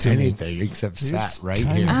said anything except sat right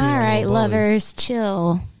here. All right, lovers,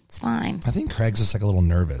 chill. It's fine. I think Craig's just like a little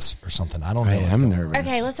nervous or something. I don't know. I am nervous.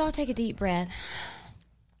 Okay, let's all take a deep breath.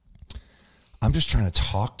 I'm just trying to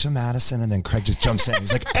talk to Madison, and then Craig just jumps in.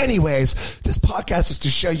 He's like, anyways, this podcast is to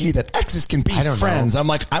show you that exes can be friends. I'm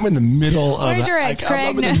like, I'm in the middle of Where's your ex,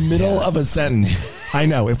 Craig? I'm in the middle of a sentence. I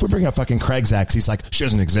know. If we bring up fucking Craig's ex, he's like, she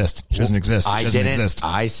doesn't exist. She doesn't exist. She doesn't exist.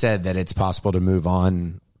 I said that it's possible to move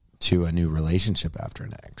on to a new relationship after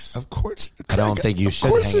an ex. Of course. I don't think you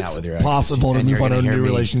should hang out with your ex. It's possible to move on to a new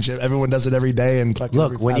relationship. Everyone does it every day. And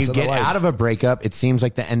look, when you get out of a breakup, it seems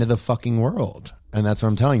like the end of the fucking world. And that's what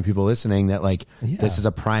I'm telling people listening, that this is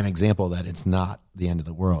a prime example that it's not the end of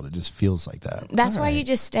the world. It just feels like that. That's why you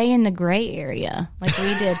just stay in the gray area like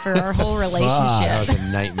we did for our whole relationship. That was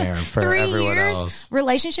a nightmare for 3 everyone years else.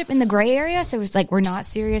 Relationship in the gray area. So it's like, we're not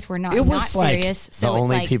serious. We're not serious. So the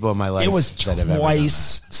it's only people in my life it was that have ever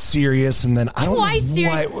twice serious, and then I don't Twice know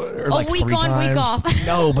serious. or like A week 3 on, times. week off.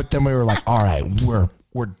 No, but then we were like, all right,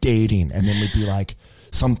 we're dating, and then we'd be like,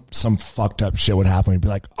 some fucked up shit would happen. We'd be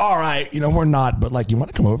like, all right, we're not, but like, you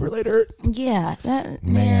want to come over later? Yeah, that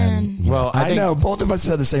man. Well, I know both of us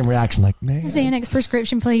had the same reaction. Like, man, Xanax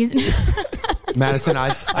prescription, please. Madison, I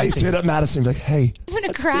used to hit up Madison, and be like, hey, I'm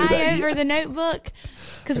gonna cry over the Notebook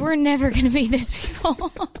because we're never gonna be those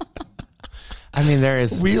people. I mean, there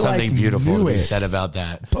is something beautiful to be said about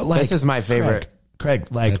that. But this is my favorite. Craig,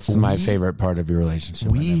 this is my favorite part of your relationship.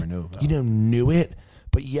 I never knew about. Knew it,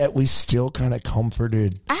 but yet we still kind of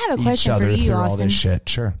comforted. I have a question each other for you, through all Austen. this shit.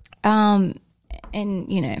 Sure. And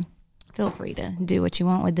feel free to do what you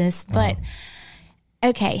want with this, but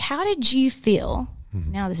okay, how did you feel?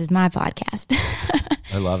 Now this is my podcast.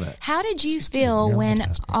 I love it. How did you feel when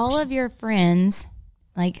all of your friends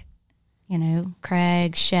like, you know,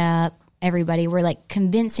 Craig, Shep, everybody were like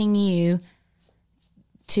convincing you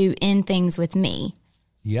to end things with me.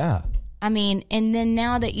 Yeah. I mean, and then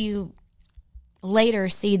now that you later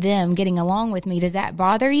see them getting along with me, does that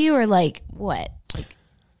bother you or like what? Like,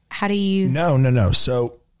 how do you? No.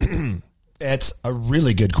 So it's a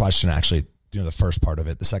really good question, actually. You know, the first part of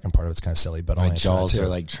it, the second part of it's kind of silly, but My I'll answer jaws that too. are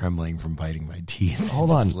like trembling from biting my teeth. Hold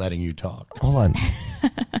Just on. letting you talk. Hold on.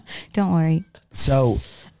 Don't worry. So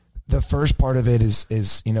the first part of it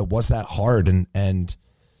is, you know, was that hard? And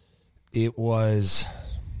it was,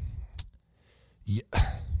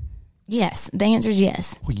 Yes. The answer is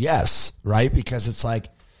yes. well, yes, right? Because it's like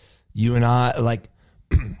you and I, like,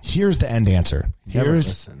 here's the end answer. Never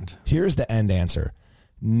listened. Here's the end answer.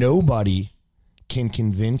 Nobody can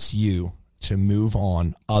convince you to move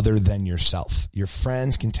on other than yourself. Your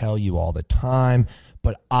friends can tell you all the time,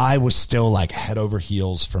 but I was still like head over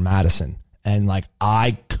heels for Madison. And like,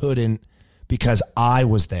 I couldn't because I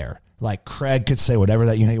was there. Like Craig could say whatever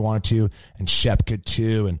that, you know, he wanted to, and Shep could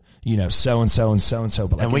too. And, you know, so-and-so and so-and-so.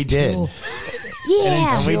 But like, And we did.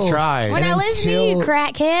 Yeah. And we tried. When I listen to you,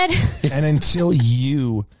 crackhead. And until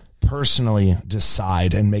you personally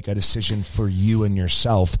decide and make a decision for you and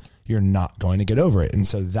yourself, you're not going to get over it. And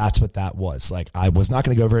so that's what that was. Like, I was not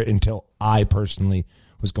going to get over it until I personally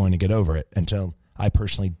was going to get over it, until I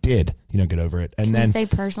personally did, you know, get over it. And Can then you say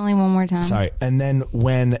personally one more time? sorry. And then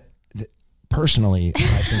when personally, I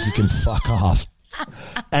think you can fuck off.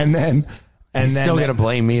 And then, He's still going to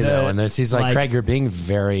blame me though. And this, he's like, Craig, you're being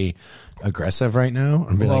very aggressive right now.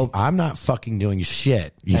 And be Well, like, I'm not fucking doing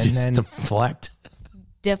shit. You and just then- deflect.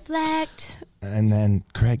 Deflect. And then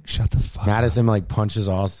Craig, shut the fuck up. Madison like punches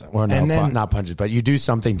Austin. Or no, And then- not punches, but you do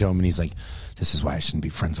something to him and he's like, this is why I shouldn't be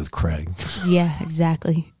friends with Craig. Yeah,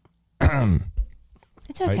 exactly.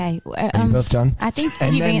 It's okay. Are you both done? I think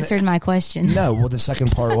And you've then- answered my question. No, well, the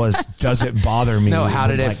second part was, does it bother me? No, how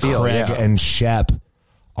did when, it like, feel? Craig Yeah. and Shep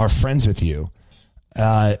are friends with you.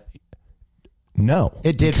 No,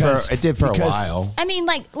 It did for a because- while. I mean,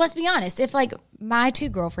 like, let's be honest. If like my two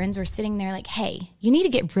girlfriends were sitting there like, hey, you need to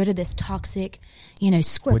get rid of this toxic, you know,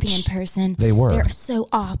 scorpion Which person. they were. They're so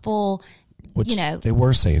awful. Which you know, they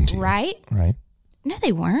were saying to you, right? Right. No,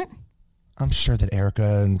 they weren't. I'm sure that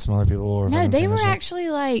Erica and some other people were. No, fucking they saying were that shit. actually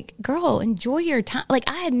like, girl, enjoy your time. Like,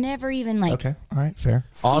 I had never even like Okay, all right, fair.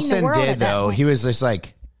 seen the Austin world did at that though. point. He was just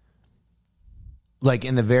like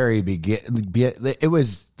in the very beginning. There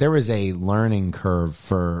was a learning curve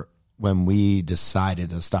for when we decided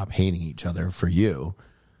to stop hating each other for you,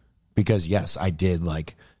 because yes, I did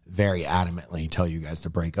like very adamantly tell you guys to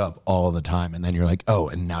break up all the time, and then you're like, oh,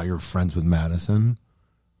 and now you're friends with Madison.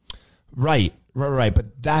 Right.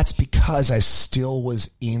 But that's because I still was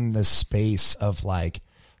in the space of like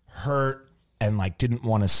hurt and like didn't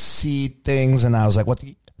want to see things. And I was like,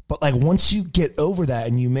 but like once you get over that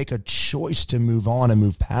and you make a choice to move on and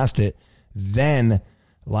move past it, then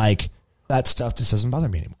like that stuff just doesn't bother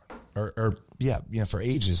me anymore. Or yeah, for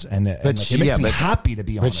ages. And like, it makes me happy to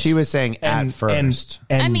be honest. But she was saying at first.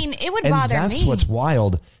 I mean, it would bother that's me. what's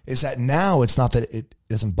wild is that now it's not that it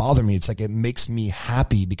doesn't bother me. It's like it makes me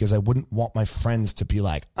happy because I wouldn't want my friends to be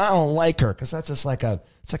like, I don't like her, because that's just like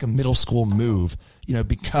it's like a middle school move, you know,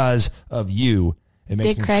 because of you. It makes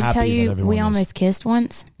Did me Craig happy tell that you everyone we is. almost kissed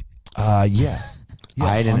once? Yeah.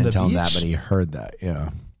 I on didn't the tell him that, beach. but he heard that. Yeah.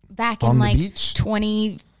 Back On in the like beach?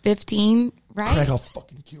 2015, right? Craig, I'll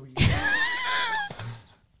fucking kill you.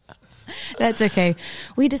 That's okay.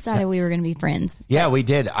 We decided we were going to be friends. Yeah, we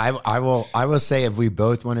did. I will say, if we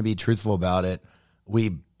both want to be truthful about it, we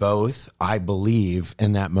both, I believe,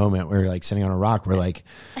 in that moment, we were like sitting on a rock. We're like,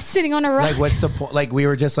 Sitting on a rock. like, what's the point? Like, we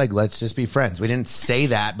were just like, let's just be friends. We didn't say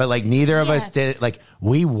that, but like, neither of us did. Like,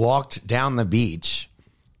 we walked down the beach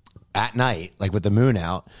at night, like with the moon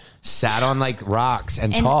out, sat on like rocks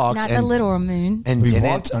and talked. Not and, the literal moon. And We didn't,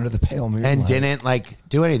 walked under the pale moon. and didn't like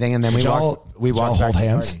do anything. And then we Did y'all- walked did y'all back hold to the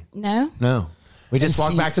hands? party. No? No. We just And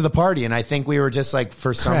walked see- back to the party, and I think we were just like,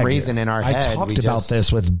 for some Craig, reason in our head, I talked we about just,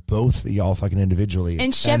 this with both of y'all fucking individually.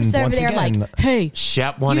 And Shep's over once there again, like, hey,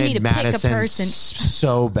 Shep you need wanted to pick a Madison person.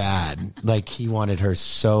 so bad. Like, he wanted her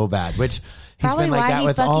so bad, which he's Probably been like why that he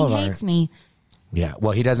with all of fucking our. hates me. Yeah.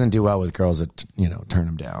 Well, he doesn't do well with girls that, you know, turn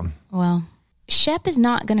him down. Well, Shep is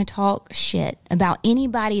not going to talk shit about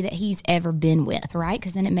anybody that he's ever been with, right?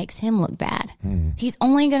 Because then it makes him look bad. He's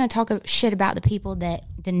only going to talk shit about the people that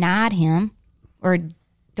denied him or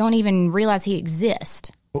don't even realize he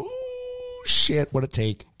exists. Ooh, shit, what a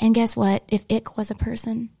take. And guess what? If Ick was a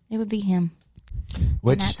person, it would be him.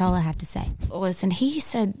 Which, And that's all I have to say. Listen, he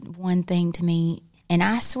said one thing to me, and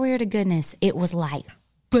I swear to goodness, it was like,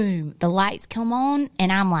 boom, the lights come on,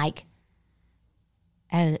 and I'm like,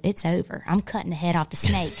 oh, it's over. I'm cutting the head off the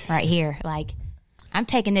snake right here. Like, I'm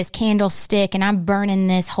taking this candlestick and I'm burning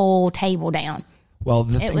this whole table down. Well,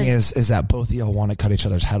 the thing is that both of y'all want to cut each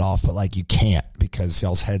other's head off, but like you can't because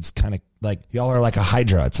y'all's heads kind of like y'all are like a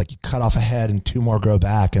hydra. It's like you cut off a head and two more grow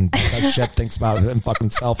back, and that's how Shep thinks about him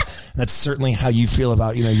fucking self. And that's certainly how you feel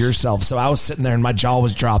about yourself. So I was sitting there and my jaw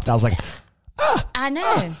was dropped. I was like, I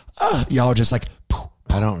know. Y'all are just like.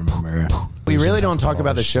 I don't remember. We really don't talk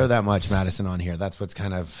about the show that much, Madison, on here. That's what's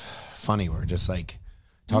kind of funny. We're just like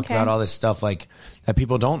talk about all this stuff like that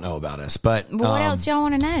people don't know about us. But what else y'all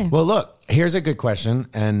want to know? Well, look, here's a good question,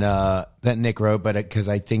 and that Nick wrote, but because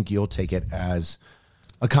I think you'll take it as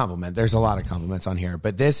a compliment. There's a lot of compliments on here,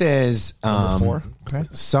 but this is number 4. Okay.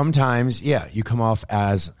 Sometimes, you come off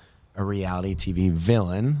as a reality TV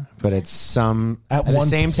villain, but it's at the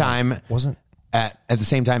same time wasn't. At the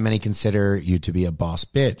same time, many consider you to be a boss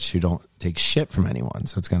bitch who don't take shit from anyone.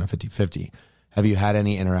 So it's kind of 50-50. Have you had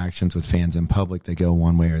any interactions with fans in public that go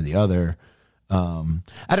one way or the other? I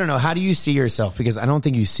don't know. How do you see yourself? Because I don't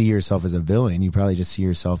think you see yourself as a villain. You probably just see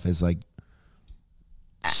yourself as like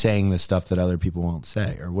saying the stuff that other people won't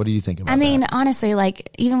say. Or what do you think about that? I mean, honestly,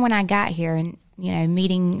 like even when I got here and,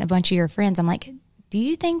 meeting a bunch of your friends, I'm like, do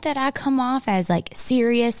you think that I come off as like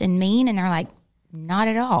serious and mean? And they're like, not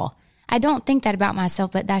at all. I don't think that about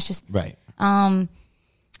myself, but that's just right.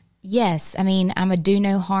 Yes, I mean, I'm a do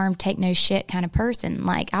no harm, take no shit kind of person.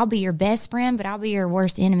 Like, I'll be your best friend, but I'll be your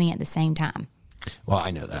worst enemy at the same time. Well,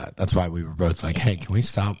 I know that. That's why we were both like, hey, can we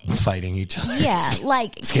stop fighting each other? Yeah,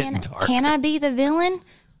 like, can I be the villain?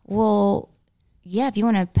 Well, yeah, if you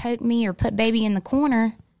want to poke me or put baby in the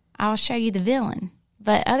corner, I'll show you the villain.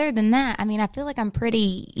 But other than that, I mean, I feel like I'm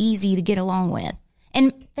pretty easy to get along with.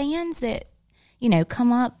 And fans that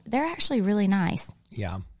come up, they're actually really nice.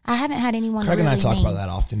 Yeah. I haven't had anyone Craig really and I talk mean. about that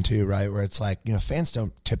often too, right? Where it's like, fans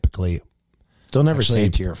don't typically. They'll never say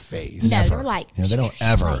it to your face. No, Never. they're like. They don't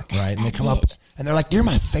ever, like, right? And they come up and they're like, you're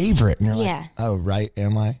my favorite. And you're like, oh, right,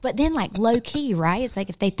 am I? But then like low key, right? It's like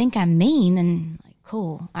if they think I'm mean, then like,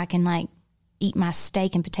 cool, I can like eat my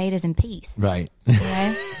steak and potatoes in peace. Right.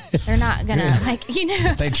 They're not going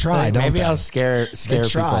to They try, don't Maybe they? I'll scare They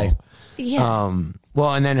try. people. Yeah.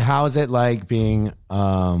 Well, and then how is it like being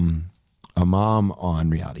a mom on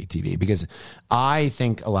reality TV? Because I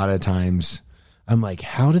think a lot of times I'm like,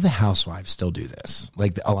 how do the housewives still do this?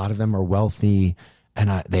 Like a lot of them are wealthy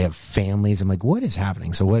and they have families. I'm like, what is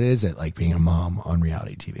happening? So what is it like being a mom on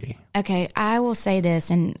reality TV? Okay, I will say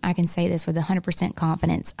this, and I can say this with 100%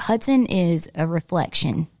 confidence. Hudson is a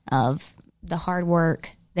reflection of the hard work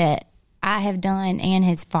that I have done and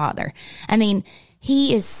his father. I mean,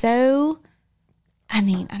 he is so... I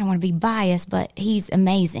mean, I don't want to be biased, but he's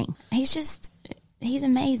amazing. He's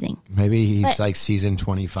amazing. Maybe he's like season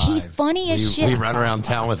 25. He's funny as shit. We run around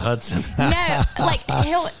town with Hudson. No, like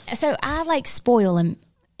so I like spoil him.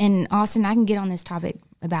 And Austin, I can get on this topic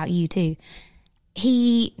about you too.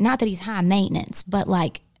 Not that he's high maintenance, but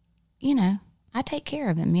like, I take care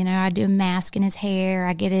of him. I do a mask in his hair.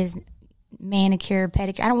 I get his manicure,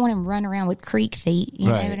 pedicure. I don't want him running around with creek feet. You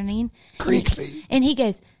know what I mean? Creek feet. And he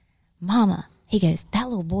goes, Mama. He goes, that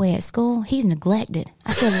little boy at school, he's neglected.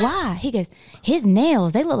 I said, why? He goes, his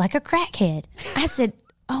nails, they look like a crackhead. I said,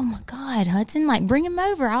 oh my God, Hudson, like bring him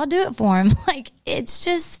over. I'll do it for him. Like, he's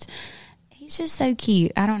just so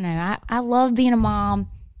cute. I don't know. I love being a mom,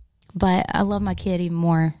 but I love my kid even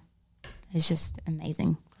more. It's just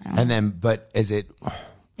amazing. But is it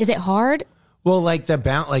hard? Well, like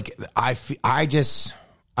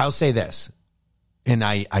I'll say this. And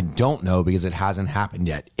I don't know because it hasn't happened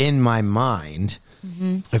yet. In my mind,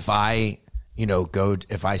 if I,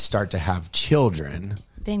 if I start to have children,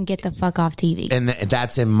 then get the fuck off TV. and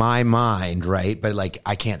that's in my mind, right? But like,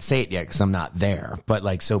 I can't say it yet because I'm not there. But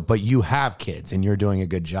like, but you have kids and you're doing a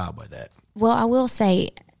good job with it. Well, I will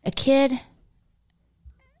say a kid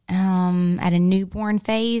at a newborn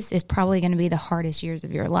phase is probably going to be the hardest years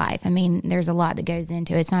of your life. I mean, there's a lot that goes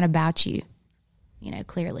into it. It's not about you,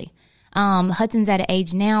 clearly. Hudson's at an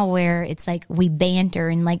age now where it's like we banter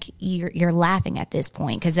and like you're laughing at this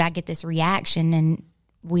point because I get this reaction and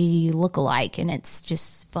we look alike and it's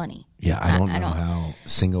just funny. Yeah, I don't know how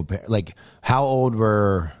single parent, like how old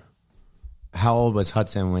was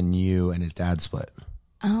Hudson when you and his dad split?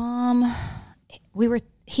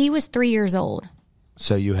 He was 3 years old.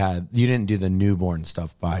 So you didn't do the newborn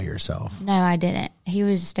stuff by yourself? No, I didn't. He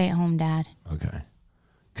was a stay-at-home dad. Okay.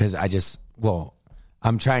 Because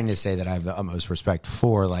I'm trying to say that I have the utmost respect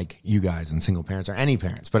for like you guys and single parents or any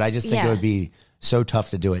parents, but I just think it would be so tough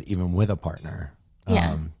to do it even with a partner.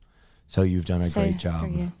 Yeah. So you've done a great job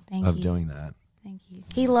of doing that. Thank you.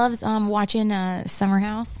 He loves watching Summer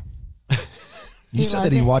House. You said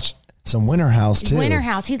that he watched some Winter House too. Winter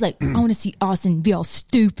House. He's like, I want to see Austen be all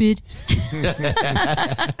stupid.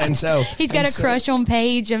 And so he's got a crush on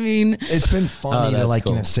Paige. I mean, it's been funny to like,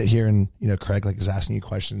 cool. sit here and, Craig like is asking you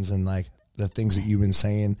questions and like the things that you've been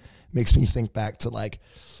saying makes me think back to like,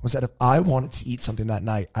 was that if I wanted to eat something that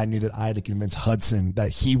night, I knew that I had to convince Hudson that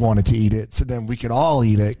he wanted to eat it. So then we could all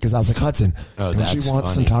eat it. Cause I was like, Hudson, don't you want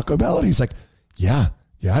some Taco Bell? And he's like, yeah,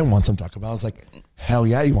 I want some Taco Bell. I was like, hell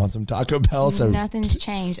yeah, you want some Taco Bell? So nothing's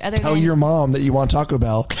changed. Tell your mom that you want Taco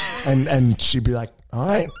Bell. and she'd be like, all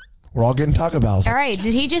right, we're all getting Taco Bells. All right.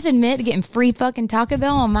 Did he just admit to getting free fucking Taco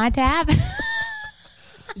Bell on my tab?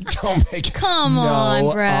 Don't make it. Come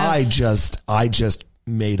on, bro. I just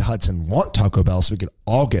made Hudson want Taco Bell so we could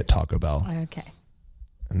all get Taco Bell. Okay.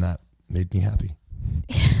 And that made me happy.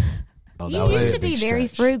 You used to be very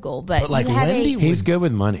frugal, but like you have Wendy, He's good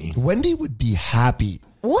with money. Wendy would be happy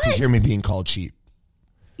What? to hear me being called cheap.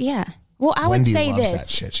 Yeah. Well, I Wendy would say loves this. that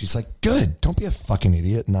shit. She's like, good. Don't be a fucking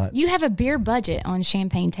idiot. You have a beer budget on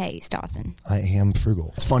Champagne Taste, Austen. I am frugal.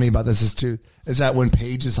 What's funny about this is that when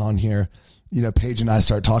Paige is on here, Paige and I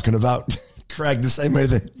start talking about Craig the same way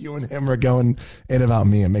that you and him are going in about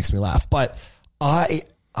me. It makes me laugh. But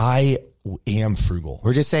I am frugal.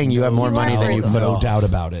 We're just saying you have more money than you put No off. doubt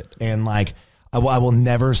about it. And like, I will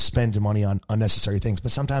never spend money on unnecessary things.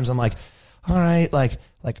 But sometimes I'm like, all right, like,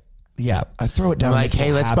 yeah, I throw it down. I'm like,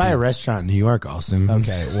 hey, let's buy a restaurant in New York, Austin.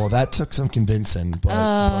 Okay, well, that took some convincing,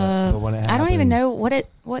 but when it happened, I don't even know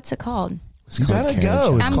what's it called. You gotta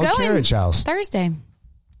go. It's I'm called going Carriage House. Thursday.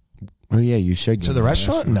 Oh yeah, you should go To the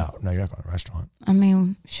restaurant? No, you're not going to the restaurant. I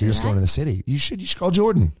mean, You're just going to the city. You should call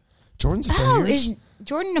Jordan. Jordan's a friend Oh, of yours. is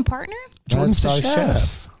Jordan a partner? Jordan's the That's our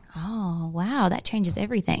chef. Oh, wow, that changes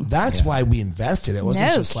everything. That's why we invested. It wasn't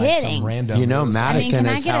No just like some kidding. random. Madison can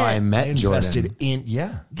I is get how a- I met invested Jordan. in.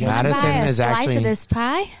 Yeah. Madison Buy a is slice actually of this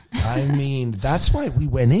pie. I mean, that's why we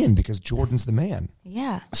went in because Jordan's the man.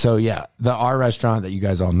 Yeah. So yeah, our restaurant that you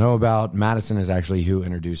guys all know about, Madison is actually who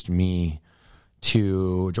introduced me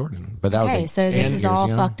to Jordan. But that was Okay, like so this 10 is years all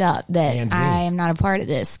ago. fucked up that And me. I am not a part of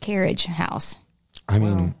this Carriage House. I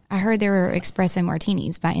mean, I heard there were espresso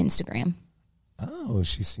martinis by Instagram. Oh,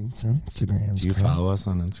 she's seen some Instagrams. do you follow us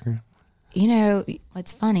on Instagram? You know,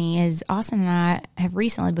 what's funny is Austin and I have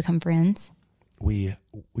recently become friends. We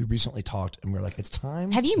recently talked and we were like, it's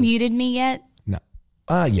time. Have you muted me yet? No.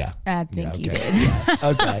 Yeah. I think you okay. did. Yeah,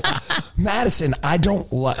 okay. Madison, I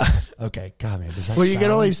don't like. Okay, God, man. Does that Well, you sound,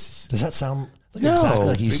 can only does that sound like No. exactly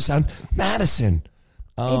like you used to sound? Madison.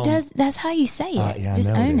 It does. That's how you say it. Yeah, Just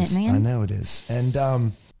I know own it is. it, man. I know it is. And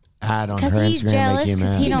Add on 'Cause her he's Instagram, jealous, make you 'cause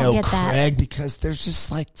mad. he don't get that. Craig, because there's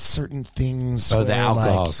just like certain things. Oh, the where,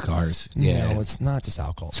 alcohol like, scars. Yeah, No, it's not just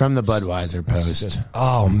alcohol. it's from the Budweiser It's post. just,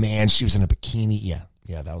 oh man, she was in a bikini.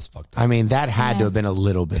 Yeah, that was fucked up. I mean, that had to Yeah. have been a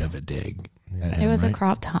little bit of a dig. at It him, was a right?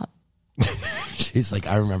 crop top. She's like,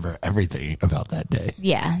 I remember everything about that day.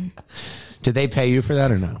 Yeah. Did they pay you for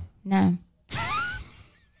that or no? No.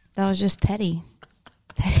 That was just petty.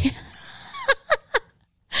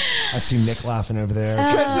 I see Nick laughing over there.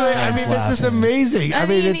 I mean, this is amazing. I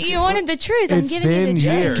mean, you wanted the truth. I'm it's giving you been the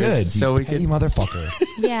truth. years. Good. So you we petty could. motherfucker.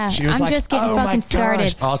 Yeah. She was I'm like, just getting "Oh my fucking gosh."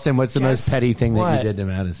 started. Austin, what's the most Guess petty thing that what? you did to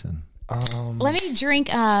Madison? Let me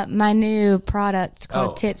drink my new product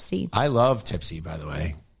called Oh. Tipsy. I love Tipsy, by the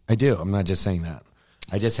way. I do. I'm not just saying that.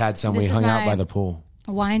 I just had some. This We is hung out my- by the pool.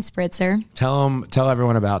 Wine spritzer. Tell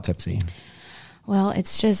everyone about Tipsy. Well,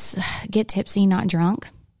 it's just get tipsy, not drunk.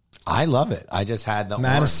 I love it. I just had the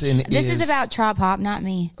Madison orange. This is about Trop Hop, not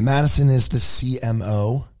me. Madison is the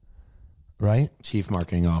CMO, right? Chief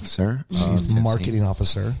Marketing Officer. of Chief Tipsy. Marketing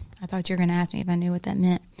Officer. I thought you were going to ask me if I knew what that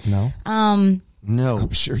meant. No, No.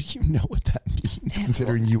 I'm sure you know what that means,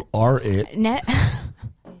 considering you are it. Net.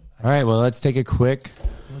 All right. Well, let's take a quick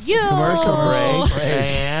commercial break.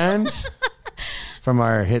 And from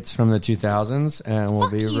our hits from the 2000s, and we'll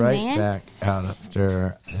Fuck be you, right man. back out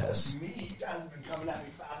after this. You guys have been coming at me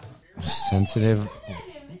fast and furious. Sensitive.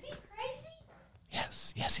 Is he crazy?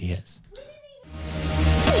 Yes, he is.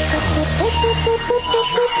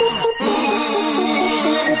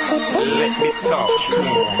 Let me talk to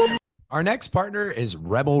him. Our next partner is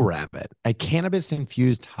Rebel Rabbit, a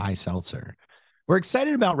cannabis-infused high seltzer. We're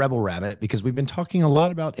excited about Rebel Rabbit because we've been talking a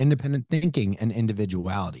lot about independent thinking and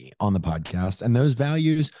individuality on the podcast, and those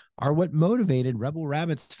values are what motivated Rebel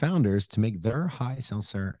Rabbit's founders to make their high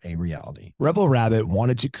seltzer a reality. Rebel Rabbit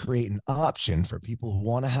wanted to create an option for people who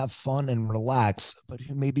want to have fun and relax, but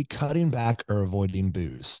who may be cutting back or avoiding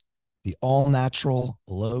booze. The all-natural,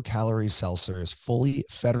 low-calorie seltzer is fully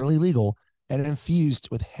federally legal and infused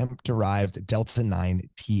with hemp-derived Delta-9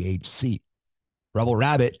 THC. Rebel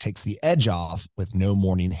Rabbit takes the edge off with no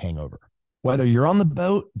morning hangover. Whether you're on the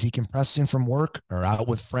boat, decompressing from work, or out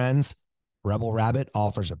with friends, Rebel Rabbit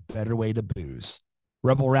offers a better way to booze.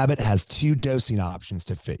 Rebel Rabbit has 2 dosing options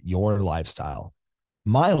to fit your lifestyle.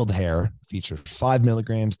 Mild Hair features 5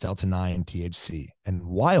 milligrams Delta 9 THC, and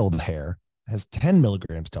Wild Hair has 10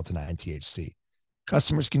 milligrams Delta 9 THC.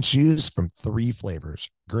 Customers can choose from 3 flavors: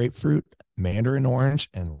 grapefruit, mandarin orange,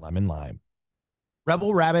 and lemon lime.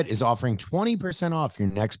 Rebel Rabbit is offering 20% off your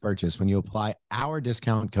next purchase when you apply our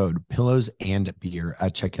discount code Pillows and Beer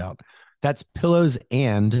at checkout. That's Pillows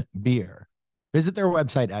and Beer. Visit their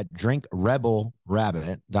website at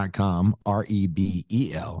drinkrebelrabbit.com,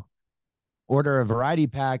 REBEL. Order a variety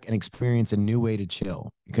pack and experience a new way to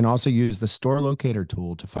chill. You can also use the store locator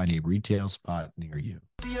tool to find a retail spot near you.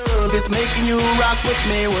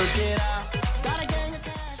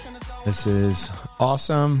 This is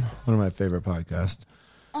awesome. One of my favorite podcasts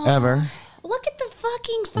ever. Look at the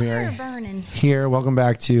fucking fire burning. Here, welcome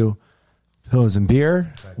back to Pillows and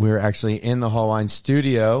Beer. We're actually in the Hall Wine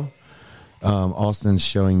studio. Austin's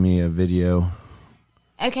showing me a video.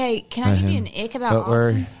 Okay, can I give you an ick about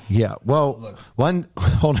Austen? Well,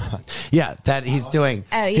 hold on. Yeah, that he's doing.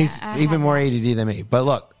 Oh, yeah. He's even more ADD than me. But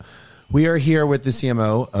look, we are here with the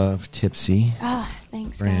CMO of Tipsy Oh,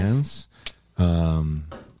 thanks, Brands.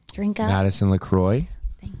 Drink up. Madison LeCroy.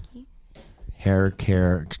 Thank you. Hair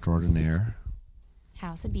care extraordinaire.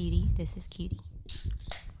 House of Beauty. This is Cutie.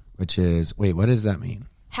 Which is, wait, what does that mean?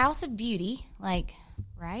 House of Beauty, like,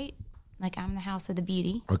 right? Like, I'm the house of the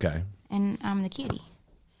beauty. Okay. And I'm the cutie.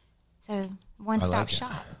 So, one-stop like it.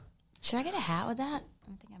 shop. Should I get a hat with that? I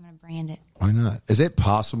think I'm going to brand it. Why not? Is it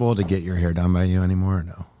possible to get your hair done by you anymore or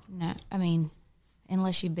no? No, I mean,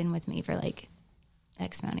 unless you've been with me for, like,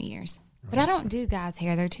 X amount of years. But I don't do guys'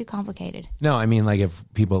 hair. They're too complicated. No, I mean, like, if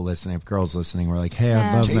people listening, if girls listening were like, hey,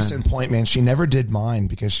 I love Case in point, man, she never did mine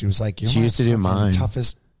because she was like, She used to do mine.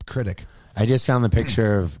 toughest critic. I just found the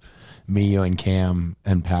picture of me, you, and Cam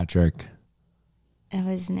and Patrick. It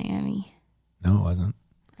was Naomi. No, it wasn't.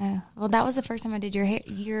 Oh, well, that was the first time I did your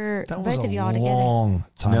hair. That Both was of y'all a together. long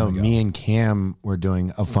time ago. Me and Cam were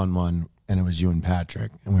doing a fun one, and it was you and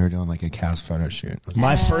Patrick, and we were doing like a cast photo shoot.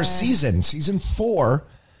 My first season 4.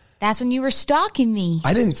 That's when you were stalking me.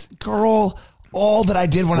 I didn't, girl. All that I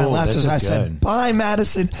did when I left this was I is said, good. bye,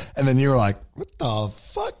 Madison. And then you were like, what the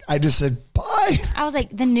fuck? I just said, bye. I was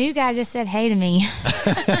like, the new guy just said hey to me.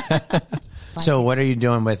 So what are you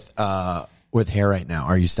doing with hair right now?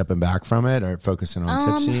 Are you stepping back from it or focusing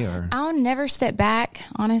on Tipsy? Or I'll never step back,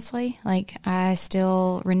 honestly. Like, I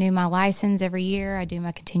still renew my license every year. I do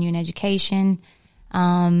my continuing education.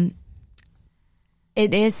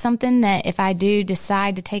 It is something that if I do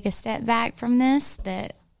decide to take a step back from this,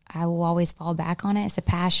 that I will always fall back on it. It's a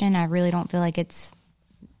passion. I really don't feel like it's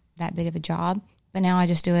that big of a job. But now I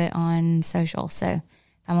just do it on social. So if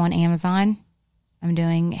I'm on Amazon, I'm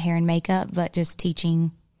doing hair and makeup, but just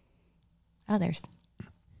teaching others.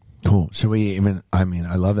 cool. Should we even? I mean,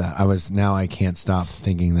 I love that. I can't stop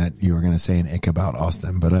thinking that you were going to say an ick about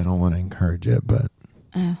Austen, but I don't want to encourage it. But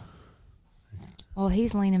well,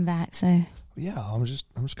 he's leaning back, so. Yeah, I'm just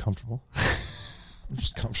comfortable. I'm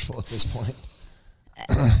just comfortable at this point.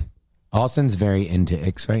 Austin's very into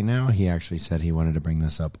icks right now. He actually said he wanted to bring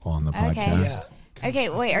this up on the podcast. Yeah. Okay,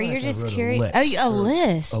 wait, are you just wrote a curious? list. Oh,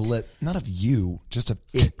 a list. Not of you, just of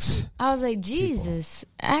icks. I was like, Jesus,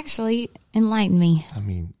 actually enlighten me. I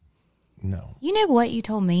mean, no. You know what you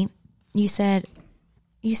told me? You said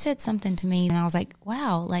something to me, and I was like,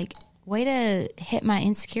 wow, like, way to hit my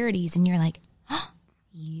insecurities. And you're like, oh,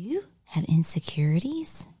 you have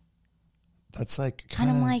insecurities? That's like And kind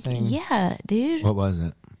I'm of like, thing. yeah, dude. What was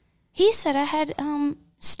it? He said I had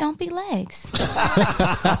stumpy legs.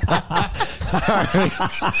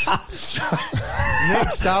 Nick,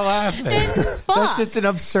 stop laughing. That's just an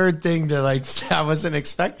absurd thing to like. I wasn't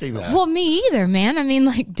expecting that. Well, me either, man. I mean,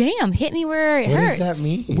 like, damn, hit me where it What hurts. does that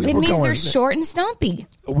mean? It means they're short and stumpy.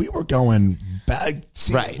 We were going back.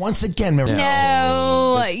 See, Right. Once again, remember.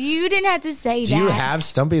 No, you didn't have to say Do that. you have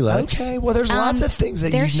stumpy legs? Okay, well, there's lots of things that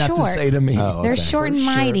you they're didn't have to short. say to me. Oh, They're okay. short and For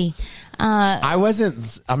sure. mighty.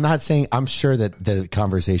 I'm not saying. I'm sure that the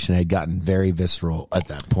conversation had gotten very visceral at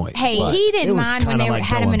that point. Hey, but he it didn't was mind when kinda they like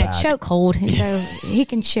had him in going a back. chokehold, so he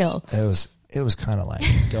can chill. It was kind of like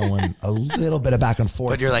going a little bit of back and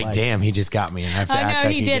forth. But you're like, damn, he just got me, and I have to I act know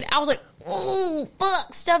like he did. I was like, oh,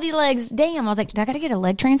 fuck, stubby legs. Damn. I was like, do I got to get a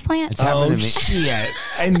leg transplant? It's happened Oh to me. shit!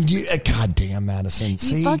 And you, goddamn, Madison.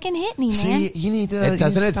 See, fucking hit me, man. See, you need to. Doesn't you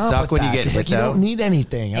need to it stop suck with when you that, get 'cause, hit, like, you though? don't need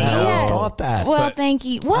anything. And I always Yeah. thought that. Well, But- thank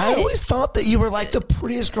you. What? I always thought that you were like the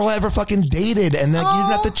prettiest girl I ever fucking dated, and that you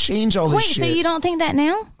didn't have to change all this Wait, shit. so you don't think that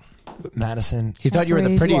now? Madison. He thought you were the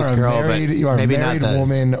rude. prettiest girl, but you are maybe a married not the,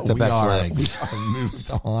 woman. the best we legs. are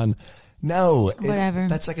moved on. No, Whatever.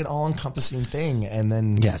 That's like an all-encompassing thing, and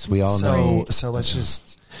then Yes, we all know. So let's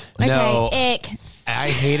just. No, Okay, ick. I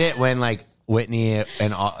hate it when like Whitney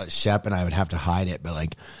and Shep and I would have to hide it, but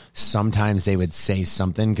like sometimes they would say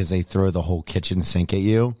something because they throw the whole kitchen sink at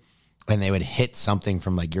you, and they would hit something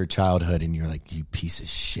from like your childhood, and you're like, you piece of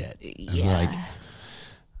shit. And Yeah. like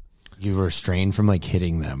you were restrained from like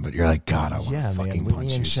hitting them, but you're like, God, I want to Yeah, fucking man. punch Whitney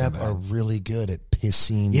you and so Shep bad. are really good at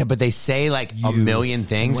pissing. Yeah, but they say like a You. million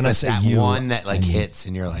things, And when I but say that you, one that like I mean- hits,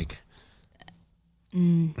 and you're like,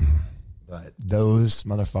 but Those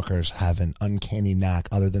motherfuckers have an uncanny knack,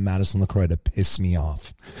 other than Madison LeCroy, to piss me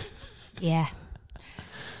off. Yeah.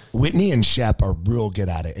 Whitney and Shep are real good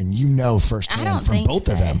at it, and you know I firsthand don't from think both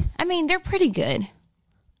so. of them. I mean, they're pretty good.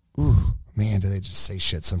 Ooh, man, do they just say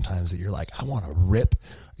shit sometimes that you're like, I want to rip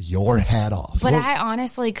your head off. But I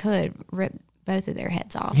honestly could rip both of their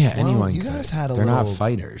heads off. yeah, Well, anyone. you could. guys had a They're little- not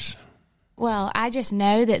fighters. Well, I just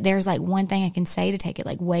know that there's like one thing I can say to take it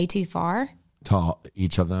like way too far. To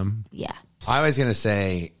each of them. Yeah. I was gonna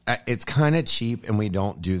say it's kind of cheap, and we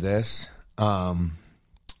don't do this.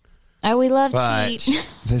 Oh, we love But- cheap.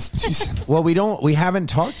 Well, we haven't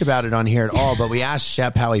talked about it on here at all, but we asked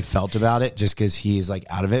Shep how he felt about it just because he's like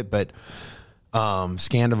out of it. But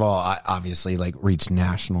Scandival obviously like reached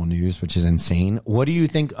national news, which is insane. What do you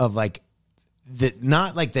think of like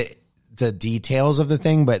not like the details of the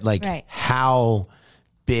thing, but like Right. how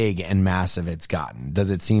big and massive it's gotten? Does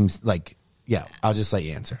it seem like, yeah, I'll just let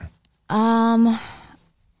you answer.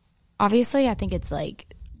 Obviously, I think it's like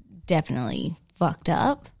definitely fucked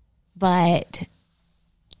up, but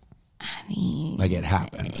I mean, Like it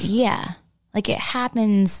happens. yeah, like it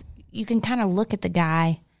happens. You can kind of look at the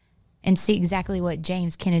guy and see exactly what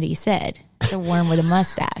James Kennedy said. It's a worm with a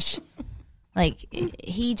mustache. Like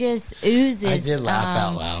he just oozes. I did laugh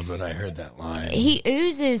out loud when I heard that line. He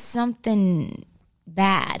oozes something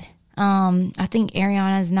bad. I think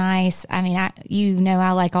Ariana's nice. I mean,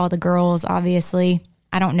 I like all the girls, obviously.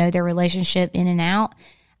 I don't know their relationship in and out.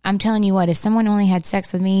 I'm telling you what, if someone only had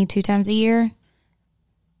sex with me 2 times a year,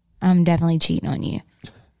 I'm definitely cheating on you.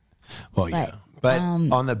 Well, yeah. But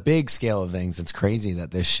on the big scale of things, it's crazy that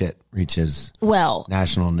this shit reaches Well,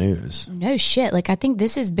 national news. no shit. Like, I think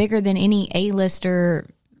this is bigger than any A-lister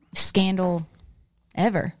scandal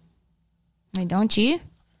ever. I mean, don't you?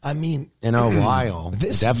 I mean, In a while.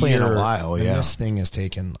 Definitely in a while, when yeah. this thing is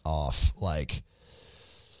taken off, like,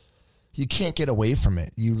 you can't get away from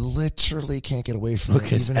it. You literally can't get away from it.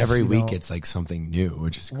 Because even if every you week don't- it's like something new,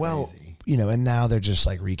 which is crazy. well, and now they're just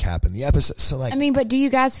like recapping the episode. So, like, I mean, but do you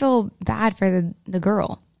guys feel bad for the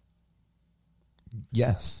girl,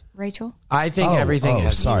 yes. Rachel? I think everything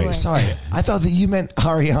has... Sorry. I thought that you meant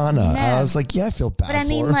Ariana. No. I was like, yeah, I feel bad But I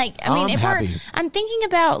mean, for her. like, I'm if happy. I'm thinking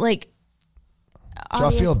about like, Do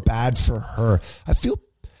I feel bad for her? I feel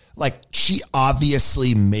like she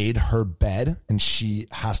obviously made her bed and she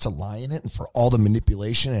has to lie in it, and for all the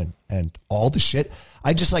manipulation and all the shit.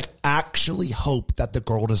 I just like actually hope that the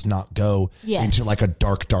girl does not go Yes. into like a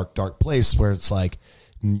dark place where it's like,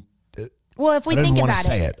 Well, if we I didn't think want about to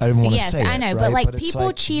say it, it. I didn't want to yes, say it. I know, right? but like it's people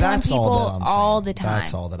like, cheat on that's people all that I'm all saying. the time.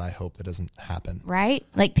 That's all that I hope that doesn't happen. right?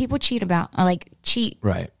 Like people cheat cheat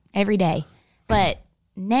Right. every day, but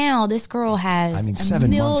now this girl has I mean, a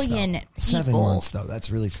 7 months million though. people 7 months though.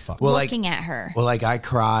 That's really fucked. Well, like- looking at her. Well, like I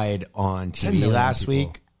cried on 10 TV million last people.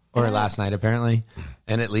 week or last night, apparently.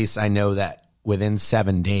 And at least I know that within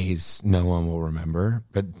 7 days, no one will remember.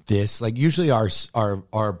 But this, like usually our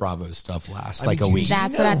Bravo stuff lasts like a you- week.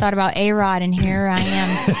 That's what I thought about A-Rod, and here I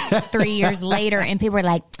am 3 years later, and people are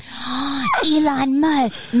like, oh, Elon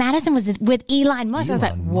Musk. Madison was with Elon Musk. I was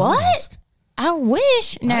like, Elon what? Musk. I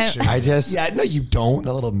wish. No. Actually, I just yeah, no, you don't.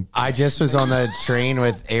 The little I just was on the train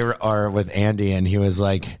with with Andy, and he was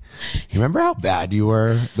like, "You remember how bad you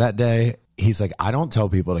were that day?" He's like, "I don't tell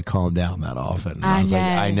people to calm down that often." And I was like, know.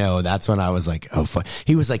 "I know." That's when I was like, "Oh, fuck."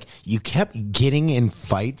 He was like, "You kept getting in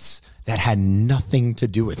fights that had nothing to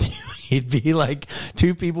do with you." He'd be like,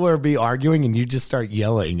 2 people would be arguing, and you just start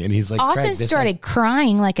yelling, and he's like, Austin "Craig, this started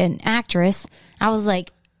crying like an actress. I was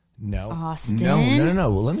like, No. Austin?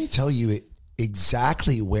 No. Well, let me tell you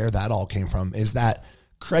exactly where that all came from is that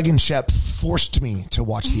Craig and Shep forced me to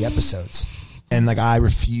watch the episodes. And like I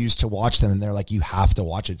refused to watch them, and they're like, you have to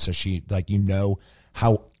watch it. So she like,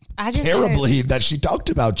 how I just terribly that she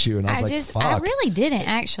talked about you. And I was fuck. I really didn't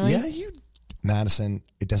actually. Yeah, Madison,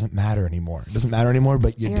 it doesn't matter anymore. It doesn't matter anymore,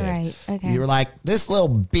 but you You're did. right. Okay. You were like, this little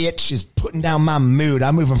bitch is putting down my mood.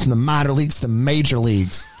 I'm moving from the minor leagues to the major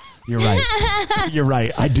leagues. You're right. You're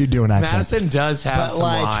right. I do an accent. Madison does have some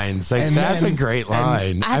lines. Like, that's a great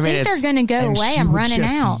line. I think they're going to go away. I'm running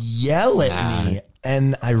out. Yell at me.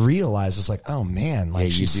 And I realized it's like, oh man,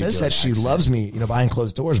 like she says that she loves me, behind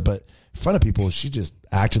closed doors, but in front of people, she just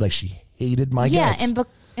acted like she hated my guts. Yeah,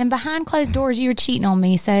 and behind closed doors, you were cheating on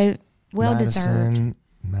me, so deserved.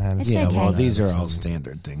 Madison. Yeah, okay. well, these are all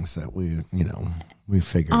standard things that we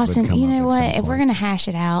figured. Austen, would come you up know at what? some If we're point. going to hash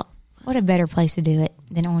it out, what a better place to do it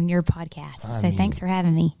than on your podcast. Thanks for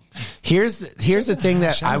having me. Here's the thing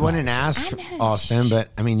that I wouldn't ask I know. Austen, but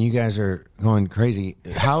I mean, you guys are going crazy.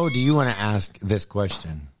 How do you want to ask this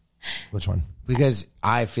question? Which one? Because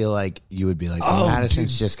I feel like you would be like,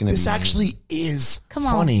 Madison's just going to be. This actually is Come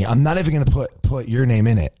on. funny. I'm not even going to put your name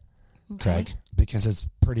in it, Craig, because it's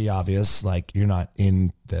pretty obvious. Like you're not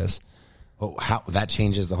in this. Well, how that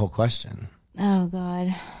changes the whole question. Oh,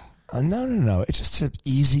 God. No. It's just an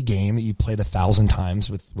easy game that you played 1,000 times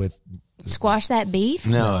with. Squash that beef?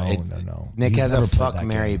 No. Nick You've has a never played fuck, that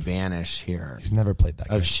marry, game. banish here You've never played that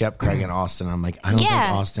game. of Shep, Craig, and Austen. I'm like, I don't think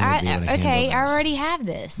Austen would be able to handle okay, this. I already have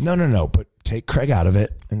this. No. But take Craig out of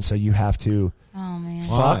it, and so you have to Oh, man.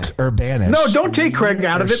 fuck or banish. No, don't take Craig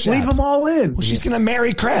out of or it. Shep. Leave them all in. Well, she's gonna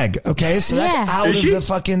marry Craig. Okay, so that's Yeah. out Is of she? the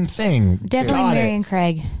fucking thing. Definitely Got it. marrying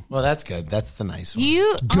Craig. Well, that's good. That's the nice one.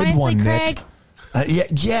 You, Good honestly, one, Craig, Nick.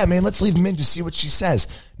 Yeah, man. Let's leave him in to see what she says.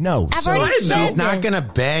 No, I've so already said She's not this. going to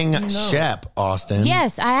bang Shep, Austen.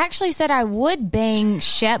 Yes, I actually said I would bang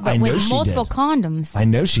Shep, I but know with she multiple did. condoms. I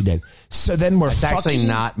know she did. So then we're It's fucking. actually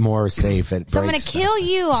not more safe. So I'm going to kill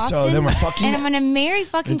you, Austin. then we're fucking- and I'm going to marry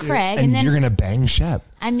fucking Craig. and then you're gonna bang Shep.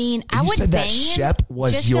 I mean, I You would said that bang him Shep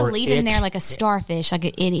was just your to leave him ick. there like a starfish, like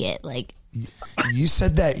an idiot. Like, You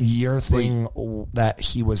said that your thing that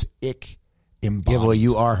he was ick embodied. Yeah, well,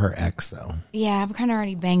 you are her ex, though. yeah, I've kind of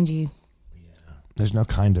already banged you. There's no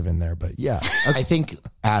kind of in there, but yeah. I think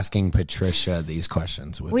asking Patricia these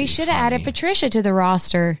questions would We be should have funny. added Patricia to the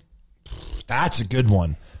roster. That's a good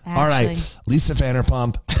one. All Actually. right. Lisa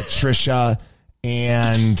Vanderpump, Patricia,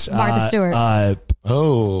 and Martha Stewart.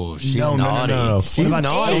 Oh, she's No. naughty. She's What about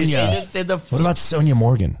naughty. Sonia? She just did the. What about Sonia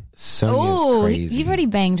Morgan? Sonia's Oh, crazy. you've already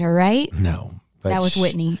banged her, right? No, but That was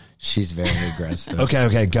Whitney. She's very aggressive.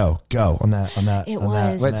 Okay, go on that. It on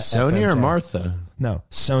was. That, What, Sonia or FMK. Martha? No,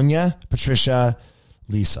 Sonia, Patricia,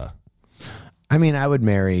 Lisa. I mean, I would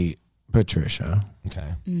marry Patricia.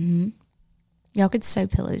 Okay. Y'all could sew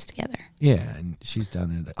pillows together. Yeah, and she's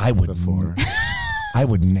done it. I would before. I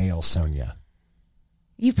would nail Sonia.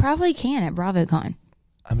 You probably can at BravoCon.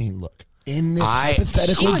 I mean, look, in this She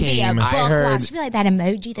hypothetical would be a game, buck wild. heard- She'd be like that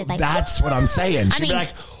emoji that's like, that's what I'm saying. She'd be mean- like,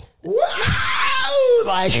 wow,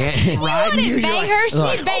 like You riding wouldn't You're bang like, her, she'd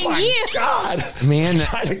like, bang oh my you. God, Man. You're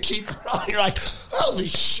trying to keep her on. You're like, holy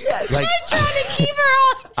shit! Like, trying to keep her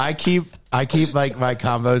on. I keep like my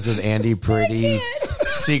combos with Andy pretty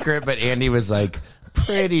secret, but Andy was like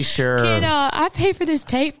pretty sure. And I pay for this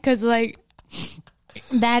tape because like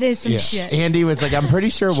that is some Yeah. shit. Andy was like, I'm pretty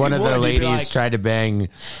sure one of the would. He'd be ladies like- tried to bang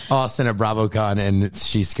Austen at BravoCon, and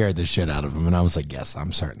she scared the shit out of him. And I was like, yes,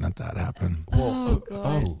 I'm certain that happened.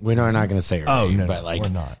 oh, We're not going to say her Oh, name, no, but like, we're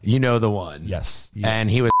not. you know the one. yes, yeah, And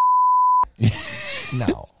he was,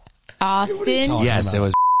 no. Austin. Yes. yes, it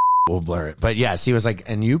was. We'll blur it. But yes, he was like,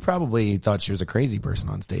 and you probably thought she was a crazy person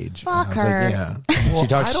on stage. Fuck And I was her. Like, yeah. Well, She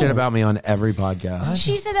talks I shit don't- about me on every podcast.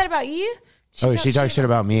 She said that about you? She talks shit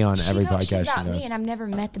about me on She every talks shit podcast she about me, does. and I've never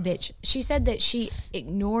met the bitch. She said that she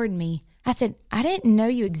ignored me. I said, I didn't know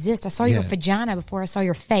you exist. I saw your Yeah. vagina before I saw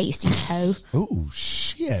your face, you hoe. Oh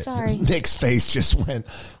shit! Sorry. Nick's face just went.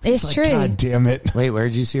 It's like, true. God damn it! Wait,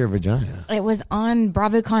 where'd you see her vagina? It was on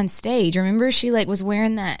BravoCon stage. Remember, she like was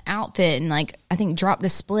wearing that outfit and like I think dropped a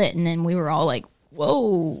split, and then we were all like,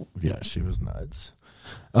 "Whoa!" Yeah, she was nuts.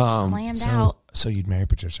 Slammed out. So you'd marry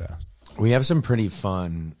Patricia? We have some pretty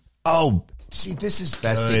fun. Oh, see, this is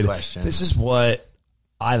Bestie good. question. This is what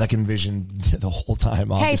I like envisioned the whole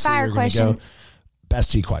time. Obviously, fire we're gonna question. Go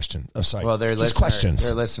bestie question. Oh, sorry. Well, they're just listener, questions.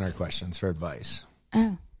 They're listener questions for advice.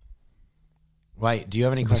 Oh, Wait, do you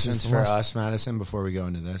have any This questions is the for last- us, Madison, before we go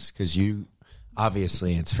into this? Because you,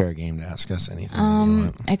 obviously, it's fair game to ask us anything. that you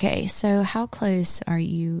want. okay. So, how close are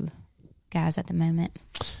you guys at the moment?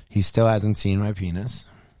 He still hasn't seen my penis.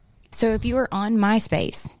 So, if you were on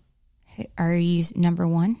MySpace, are you number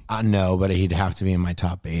one? No, but he'd have to be in my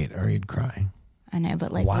top 8 or he'd cry. I know,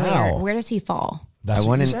 but like, Wow. where does he fall? That's I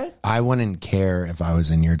what you wouldn't. say? I wouldn't care if I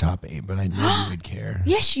was in your top 8, but I knew you would care.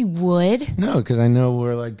 Yes, you would. No, because I know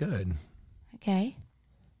we're like good. Okay.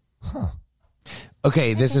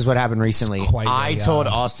 Okay, this is what happened recently. quite I told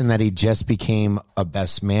Austen that he just became a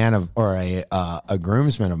best man of or a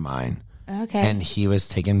groomsman of mine, Okay. and he was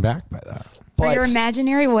taken back by that. For your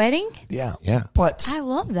imaginary wedding? Yeah. Yeah. But I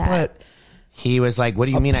love that. But He was like, what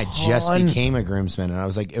do you mean I just became a groomsman? And I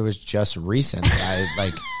was like, it was just recent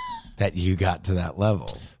that you got to that level.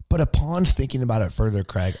 But upon thinking about it further,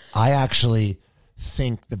 Craig, I actually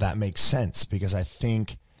think that makes sense because I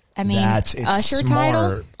think that it's usher smart.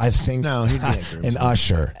 title? I think No, he'd be a groomsman. an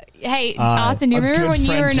usher. Hey, Austin, do you A remember good when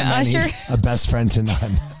you were friend an to many, usher? a best friend to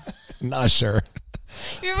none. An usher.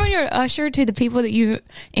 You remember when you were an usher to the people that you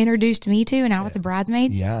introduced me to and I was a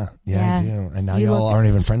bridesmaid? Yeah, I Yeah. do. And now You y'all look- aren't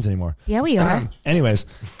even friends anymore. Yeah, we are. Anyways,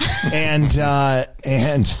 and Why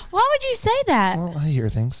would you say that? well, I hear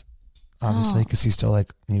things, obviously, because he's still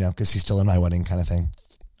because he's still in my wedding kind of thing.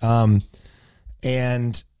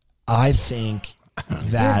 And I think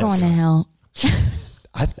that You're going to hell.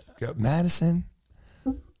 Madison,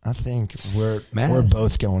 I think we're Madison.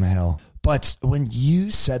 both going to hell. But when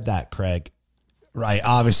you said that, Craig, right?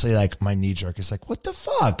 Obviously, like my knee jerk is like, what the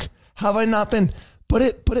fuck? How have I not been? But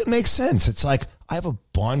it makes sense. It's like I have a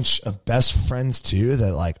bunch of best friends too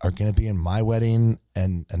that like are going to be in my wedding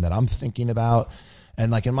and that I'm thinking about,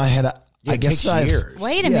 and like in my head, I guess takes years.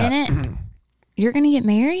 Wait a minute. You're going to get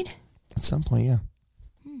married? at some point. Yeah,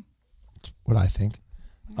 that's what I think.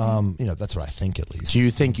 That's what I think at least. Do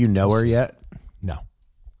you think you know her yet? No.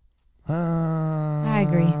 I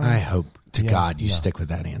agree. I hope to Yeah, God you yeah. stick with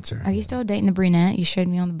that answer. Are you still dating the brunette you showed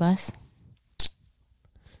me on the bus?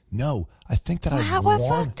 No, I think that What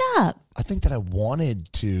fucked up? I think that I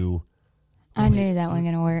wanted to. I knew that wasn't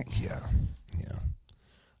going to work.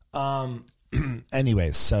 Yeah.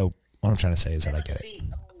 Anyways, so what I'm trying to say is that I get it.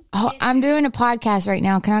 Oh, I'm doing a podcast right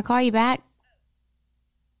now. Can I call you back?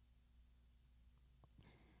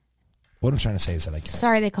 What I'm trying to say is that I get it.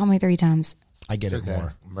 Sorry, they called me 3 times. I get it Okay.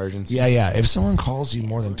 more. Emergency. Yeah. If someone calls you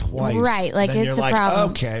more than twice, Right, like, then it's you're a like, problem.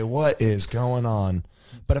 okay, what is going on?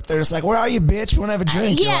 But if they're just like, where are you, bitch? You want to have a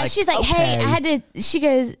drink? You're Yeah, like, she's like, okay. she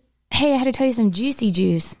goes, hey, I had to tell you some juicy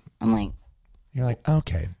juice. I'm like, You're like,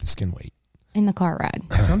 okay, this can wait. in the car ride.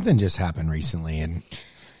 Something just happened recently, and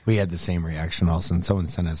we had the same reaction. All of a sudden, someone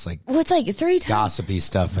sent us like Well, it's like 3 times. gossipy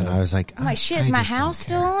stuff, and I was like, I'm like, shit, I is my just don't house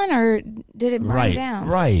still care. on or did it burn down?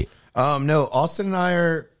 Right. No, Austen and I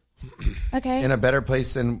are Okay. in a better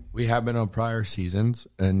place than we have been on prior seasons,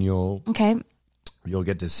 and you'll Okay.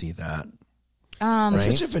 get to see that. That's Right?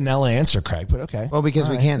 such a vanilla answer, Craig, but okay. Well, because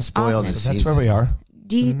we can't spoil Awesome. the So season. that's where we are.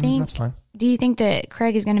 Do you think That's fine. Do you think that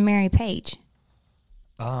Craig is going to marry Paige?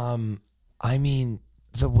 I mean,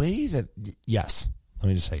 the way that, yes. Let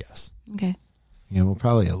me just say yes. Okay. Yeah, we'll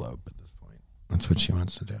probably elope at this point. That's what she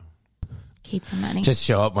wants to do. Keep the money. Just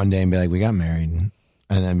show up one day and be like, we got married, and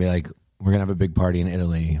then be like, we're gonna have a big party in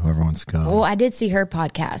Italy. Whoever wants to go. Well, I did see her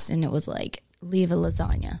podcast, and it was like, leave a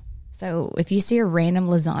lasagna. So if you see a random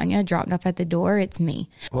lasagna dropped off at the door, it's me.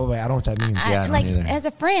 Well, wait, I don't know what that means. Yeah, I don't like either. as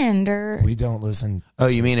a friend or We don't listen. Oh,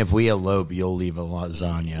 you mean if we elope, you'll leave a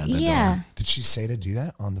lasagna at the yeah. door? Did she say to do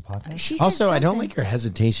that on the podcast? She said Also, I don't something. like your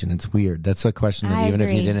hesitation. It's weird. That's a question that I even if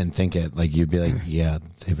you agree. didn't think it, like you'd be like, yeah,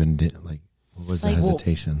 they've been like, what was the Like-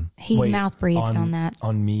 hesitation? He Wait, mouth breathed on that.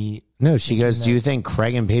 On me. No, she goes, do you think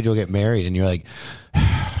Craig and Paige will get married? And you're like,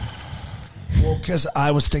 Well, because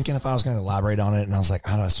I was thinking if I was going to elaborate on it, and I was like,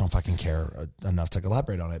 I just don't fucking care enough to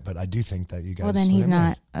elaborate on it. But I do think that you guys. Well, then he's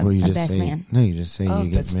not a, well, you a just best say, man. no, you just say Oh, you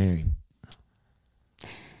get that's- married.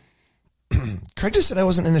 Craig just said I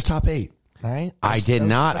wasn't in his top 8. All right. I did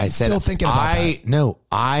not. I said still thinking about that. No,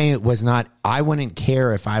 I was not. I wouldn't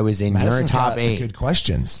care if I was in your Madison's top got 8 good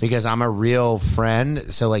questions. because I'm a real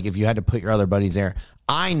friend. So, like, if you had to put your other buddies there,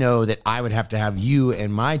 I know that I would have to have you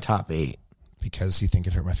in my top 8. Because you think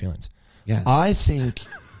it hurt my feelings. Yes. I think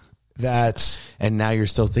that. And now you're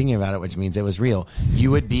still thinking about it, which means it was real.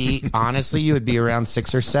 You would be honestly, you would be around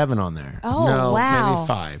 6 or 7 on there. Oh, no, wow. maybe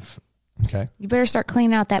 5. Okay. You better start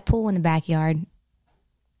cleaning out that pool in the backyard.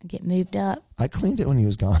 Get moved up. I cleaned it when he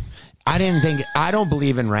was gone. I don't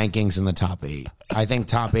believe in rankings in the top 8. I think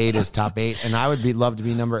top 8 is top 8, and I would love to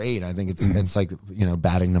be number 8. I think it's like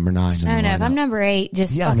batting number 9. in I don't the know. If I'm lineup. number 8,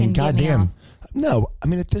 just Yeah, I fucking mean, get me goddamn. off. No, I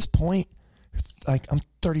mean, at this point, like, I'm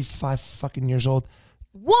 35 fucking years old.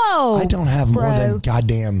 Whoa! I don't have more bro. than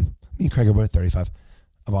goddamn. Me and Craig are both 35.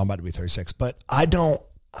 Well, I'm about to be 36, but I don't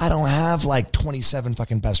have like 27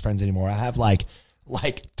 fucking best friends anymore. I have like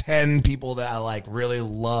 10 people that I like really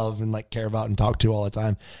love and like care about and talk to all the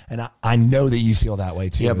time. And I know that you feel that way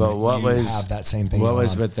too. Yeah, and but that what you was have that same thing? What going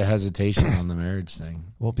was on. with the hesitation on the marriage thing?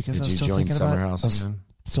 Well, because Did I was you still join thinking Summer about. House I was again?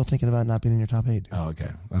 still thinking about not being in your top 8. Oh, okay,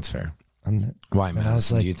 that's fair. And Why, and I was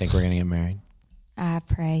Madison? like, Do you think we're gonna get married? I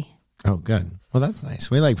pray. Oh, good. Well, that's nice.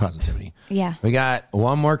 We like positivity. Yeah. We got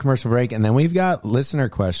one more commercial break, and then we've got listener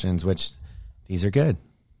questions, which these are good.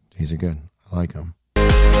 These are good. I like them.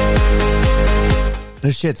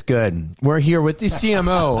 This shit's good. We're here with the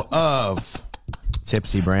CMO of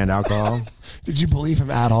Tipsy Brand Alcohol. Did you believe him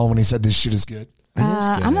at all when he said this shit is good?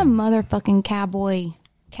 I'm a motherfucking cowboy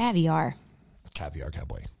caviar. Caviar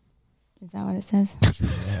cowboy. Is that what it says?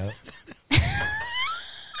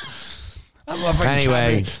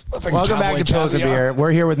 Anyway, welcome back to Pills and Beer. We're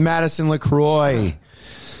here with Madison LeCroy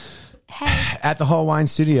at the Hall Wine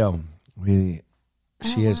Studio.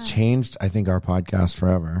 She has changed, I think, our podcast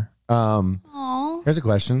forever. Here's a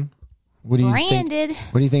question. What do you think?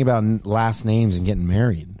 What do you think about last names and getting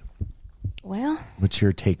married? Well, what's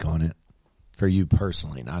your take on it for you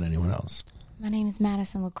personally, not anyone else? My name is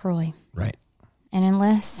Madison LeCroy. Right. And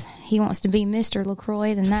unless he wants to be Mr.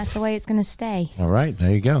 LeCroy, then that's the way it's going to stay. All right,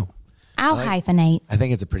 there you go. I'll hyphenate. I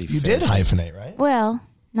think it's a pretty. You did hyphenate, right? Well,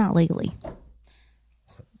 not legally,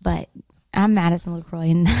 but I'm Madison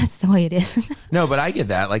LeCroy, and that's the way it is. No, but I get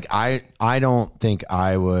that. Like, I don't think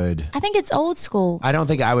I would. I think it's old school. I don't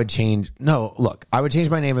think I would change. No, look, I would change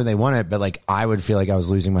my name if they want it, but like, I would feel like I was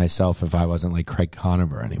losing myself if I wasn't like Craig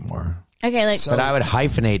Conover anymore. Okay, like, but I would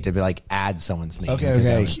hyphenate to be like add someone's name.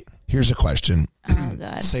 Okay. Here's a question. Oh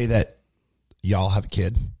God. Say that y'all have a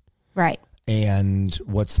kid, right? And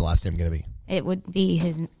what's the last name going to be? It would be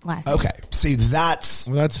his last name. Okay. See, that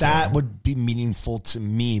fair. would be meaningful to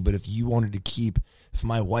me. But if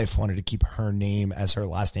my wife wanted to keep her name as her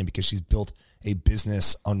last name because she's built a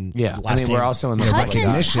business on last name, we're also in the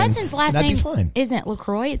recognition. Hudson's last that'd name be fine. Isn't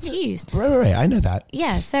LeCroy, it's Hughes. Right. I know that.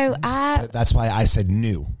 Yeah, so that's why I said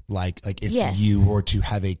new. Like if you were to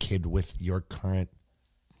have a kid with your current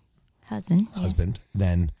husband,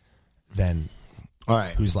 then all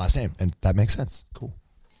right, whose last name? And that makes sense. Cool.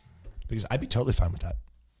 Because I'd be totally fine with that.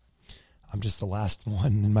 I'm just the last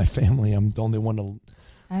one in my family. I'm the only one to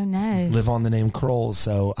live on the name Kroll.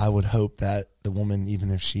 So I would hope that the woman,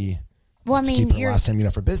 even if she wants to keep her last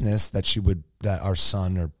name, for business, that our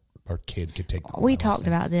son or our kid could take. We talked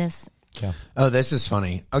about this. Yeah. Oh, this is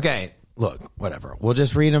funny. Okay, look, whatever. We'll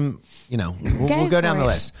just read them. We'll go down the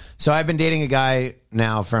list. So I've been dating a guy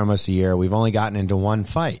now for almost a year. We've only gotten into one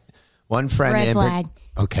fight. One friend. Red flag.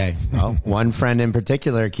 Okay. Well, one friend in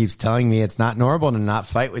particular keeps telling me it's not normal to not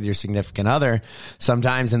fight with your significant other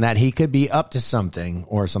sometimes, and that he could be up to something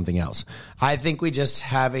or something else. I think we just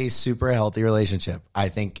have a super healthy relationship. I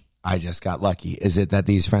think I just got lucky. Is it that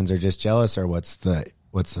these friends are just jealous, or what's the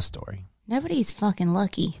story? Nobody's fucking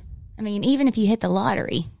lucky. I mean, even if you hit the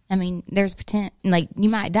lottery, I mean, there's potential, like, you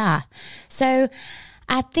might die. So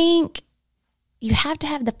I think you have to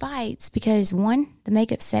have the fights because, one, the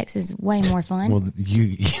makeup sex is way more fun. Well,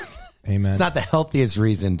 Amen. It's not the healthiest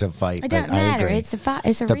reason to fight. It doesn't matter. It's a fight.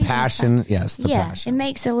 It's a the reason passion. To Yes, the passion. It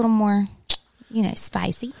makes it a little more,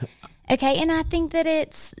 spicy. Okay, and I think that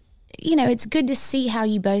it's, it's good to see how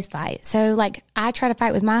you both fight. So, like, I try to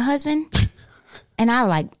fight with my husband, and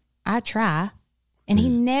I try, and he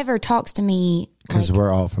never talks to me because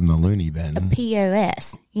we're all from the loony bin. A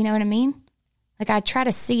POS. You know what I mean? Like, I try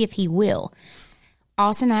to see if he will.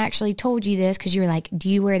 Austen, I actually told you this because you were like, do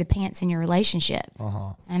you wear the pants in your relationship?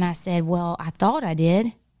 Uh-huh. And I said, well, I thought I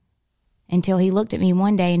did, until he looked at me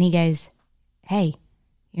one day and he goes, hey,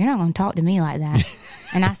 you're not going to talk to me like that.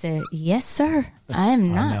 And I said, yes, sir, I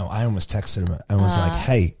am not. I know. I almost texted him. I was like,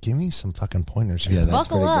 hey, give me some fucking pointers here. Yeah, that's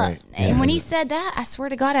buckle up. Great. And when he said that, I swear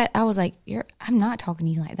to God, I was like, I'm not talking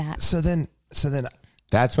to you like that. So then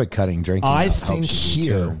that's what cutting drinking I out think helps you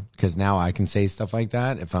here, too, because now I can say stuff like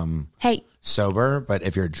that if I'm sober, but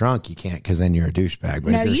if you're drunk, you can't, because then you're a douchebag.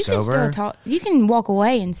 But no, if you're you sober, can still talk. You can walk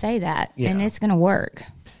away and say that, and it's going to work.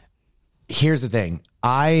 Here's the thing.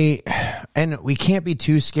 And we can't be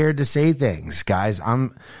too scared to say things, guys.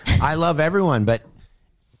 I love everyone, but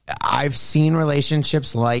I've seen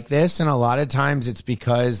relationships like this, and a lot of times it's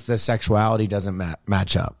because the sexuality doesn't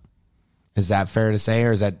match up. Is that fair to say,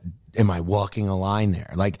 or am I walking a line there?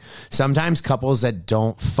 Like, sometimes couples that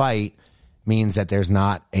don't fight means that there's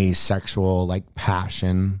not a sexual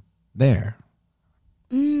passion there.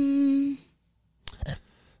 You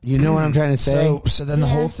know what I'm trying to say? So then the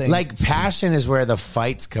whole thing, passion is where the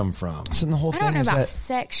fights come from. So the whole I thing don't know is about that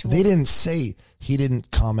sexual. they didn't say he didn't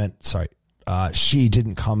comment. Sorry, she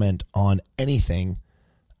didn't comment on anything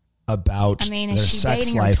about their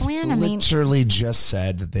sex life. Literally just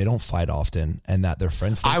said that they don't fight often and that their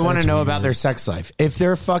friends. I want to know about their sex life. If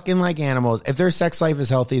they're fucking like animals, if their sex life is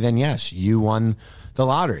healthy, then yes, you won the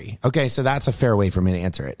lottery. Okay, so that's a fair way for me to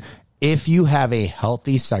answer it. If you have a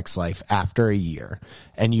healthy sex life after a year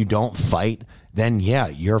and you don't fight, then yeah,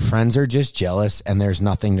 your friends are just jealous and there's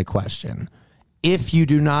nothing to question. If you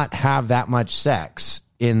do not have that much sex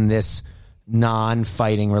in this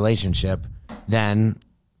non-fighting relationship, then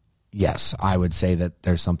yes, I would say that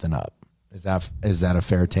there's something up. Is that a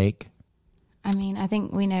fair take? I mean, I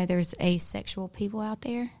think we know there's asexual people out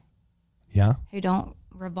there Yeah. who don't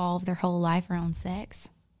revolve their whole life around sex.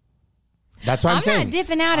 That's what I'm saying. I'm not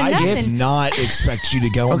dipping out of I nothing. did not expect you to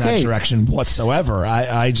go in that direction whatsoever.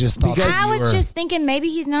 I just thought I was just thinking maybe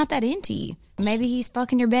he's not that into you. Maybe he's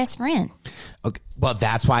fucking your best friend. Okay. Well,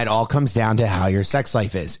 that's why it all comes down to how your sex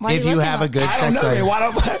life is. Why are If you you looking have a like- good I don't sex know.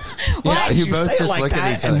 life, Why did you you both say it just like look at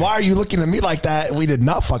that? each other. And why are you looking at me like that? We did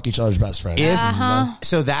not fuck each other's best friends.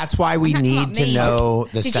 so that's why we I'm not talking need about to me. know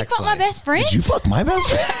the Did sex you fuck life. my best friend? Did you fuck my best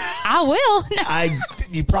friend? I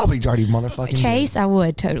will. You probably already motherfucking Chase, did. I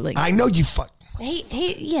would totally. I know you fuck.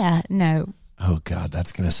 Yeah, no. Oh God,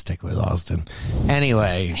 that's gonna stick with Austen.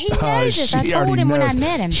 Anyway, He knows this. I she told already him when I knows.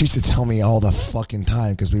 met him. She used to tell me all the fucking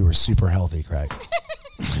time because we were super healthy, Craig.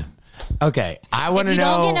 okay, I If want to you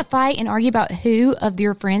don't get in know. a fight and argue about who of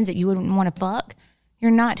your friends that you wouldn't want to fuck,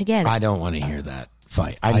 you're not together. I don't want to hear that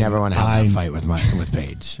fight. I never want to have a fight with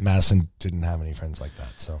Paige. Madison didn't have any friends like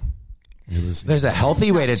that, so it was. There's a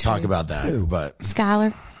healthy way to talk about that, but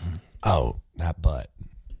Skylar. Oh, that butt.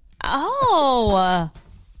 Oh,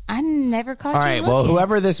 I never caught all you right. Well, looking.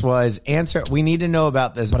 whoever this was, answer. We need to know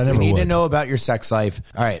about this. But I never we need to would. know about your sex life.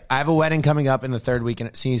 All right. I have a wedding coming up in the third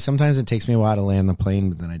weekend. See, sometimes it takes me a while to land the plane,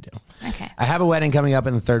 but then I do. Okay. I have a wedding coming up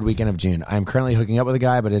in the third weekend of June. I'm currently hooking up with a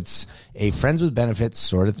guy, but it's a friends with benefits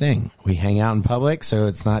sort of thing. We hang out in public, so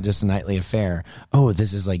it's not just a nightly affair. Oh,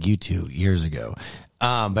 this is like you two years ago,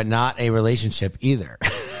 but not a relationship either.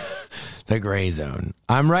 The gray zone.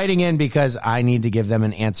 I'm writing in because I need to give them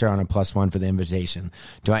an answer on a +1 for the invitation.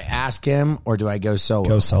 Do I ask him or do I go solo?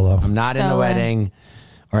 Go solo. I'm not in the Solo. wedding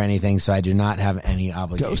or anything, so I do not have any Go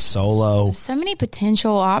obligation. solo. So many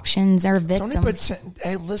potential options or victims.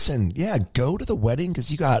 Hey, listen. Yeah, go to the wedding because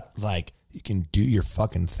you got you can do your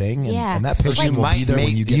fucking thing, and, Yeah. and that person You will be there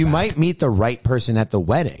when you get back. might meet the right person at the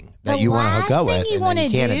wedding that you want to hook up with, You and want then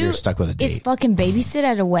to you can't do if you're stuck with a is date. fucking babysit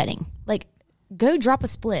at a wedding. Like, go drop a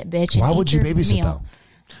split, bitch. And Why eat would you your babysit meal. though?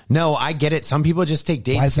 No, I get it. Some people just take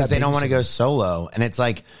Why dates is that because they don't want to babysitting? go solo, and it's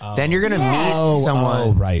like then you're gonna Yeah. meet someone.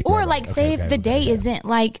 Oh, right. Or right, like, right. say Okay, if the okay, date okay. isn't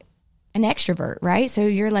like an extrovert, right? So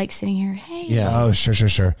you're like sitting here, hey, Yeah. Oh,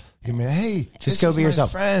 sure. Give me, hey, Just this go is be my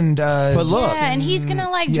yourself. friend. But look, yeah, and he's gonna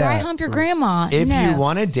like Yeah. dry hump your grandma. if No. you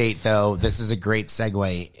want to date, though, this is a great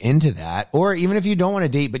segue into that. Or even if you don't want to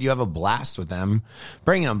date, but you have a blast with them,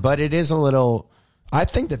 bring them. But it is a little I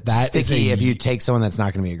think that is sticky a, if you take someone that's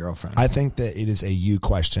not going to be a girlfriend. I think that it is a you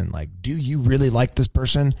question. Like, do you really like this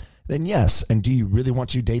person? Then yes. And do you really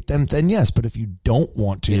want to date them? Then yes. But if you don't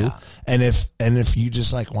want to, Yeah. and if you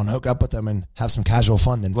just like want to hook up with them and have some casual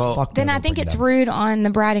fun, then fuck. then no, I don't think bring it's them. rude on the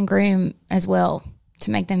bride and groom as well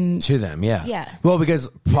to make them. to them, yeah. Yeah. Well, because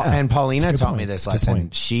and Paulina That's a good taught me point. this That's a good lesson.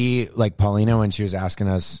 point. She, like Paulina, when she was asking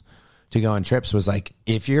us to go on trips, was like,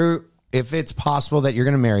 if it's possible that you're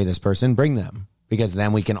going to marry this person, bring them. Because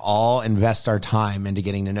then we can all invest our time into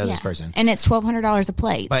getting to know this person. And it's $1,200 a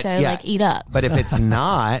plate. But, so yeah. like eat up. But if it's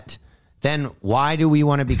not, then why do we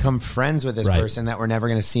want to become friends with this Right. person that we're never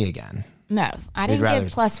going to see again? No, I didn't rather-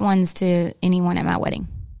 give +1s to anyone at my wedding.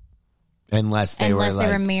 Unless they Unless were they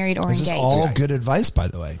were like, married or This is engaged. all good advice, by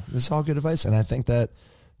the way. This is all good advice, and I think that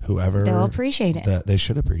whoever They'll appreciate it. that they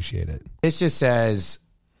should appreciate it. this just says,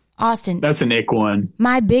 Austin, That's an ick one.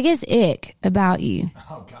 my biggest ick about you.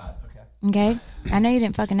 Oh God. Okay. Okay? I know you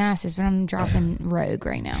didn't fucking ask this, but I'm dropping rogue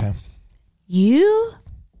right now. Okay. You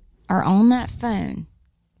are on that phone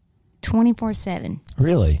 24/7.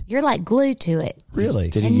 Really? You're like glued to it. Really?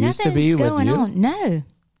 did And he used to nothing's be with going you? on. No.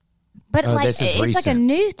 But Oh, like this is it's like a recent.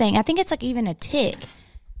 new thing. I think it's like even a tick.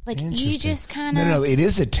 Like you Interesting. just kind of No, it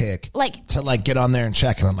is a tick. Like- to like get on there and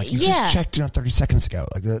check, and I'm like, you Yeah. just checked 30 seconds ago.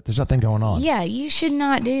 Like there's nothing going on. Yeah, you should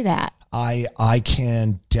not do that. I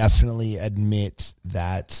can definitely admit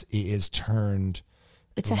that it is turned.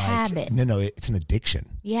 It's a like- habit. No, it's an addiction.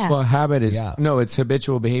 Yeah. Well, habit is, Yeah. no, it's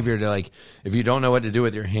habitual behavior to like, if you don't know what to do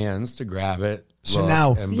with your hands, to grab it. So look,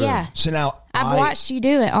 now- and boom. Yeah. So now I've watched you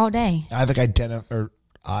do it all day.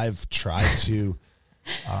 I've tried to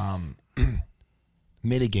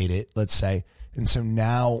mitigate it, let's say. And so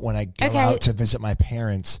now when I go Okay. out to visit my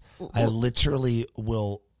parents, I literally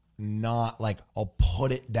will not I'll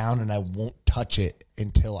put it down and I won't touch it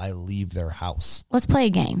until I leave their house. Let's play a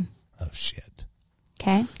game. Oh shit.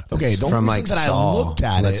 Okay. Okay, the from, only like, reason that Saul. I looked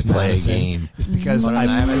at Let's it, play a Madison, game. is because Hold on,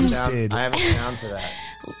 I have a posted. sound, I have a sound for that.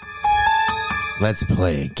 Let's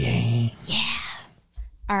play a game.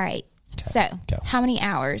 All right. So, go. how many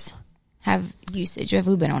hours have we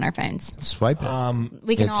been on our phones? Swipe it.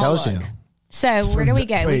 We can It all tells look. you. So, where do we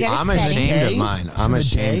go? We wait, go to I'm settings. ashamed Day? of mine. I'm For the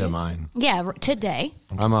ashamed day? of mine. Yeah, today.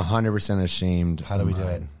 I'm 100% ashamed. How do we do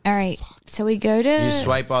it? All right. So we go to. You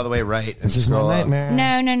swipe all the way right. And This is my scroll up. nightmare.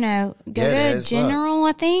 No. Go Yeah, it to is. general,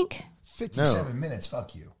 I think. 57 minutes.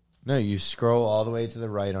 Fuck you. No, you scroll all the way to the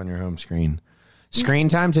right on your home screen. Screen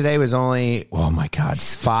time today was only, oh my God,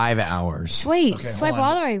 5 hours. Sweet. Okay, Swipe hold on.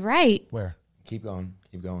 all the way right. Where? Keep going.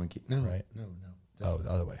 No, Right. no. Oh, the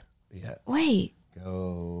other way. Yeah. Wait.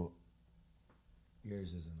 Go. Yours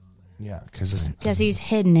isn't on there. Yeah, because Because he's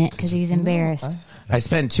hidden it because he's embarrassed. I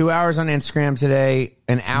spent 2 hours on Instagram today,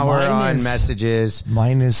 an hour Mine on is- messages,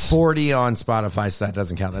 mine is 40 on Spotify, so that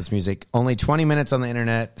doesn't count. That's music. Only 20 minutes on the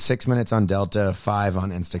internet, 6 minutes on Delta, 5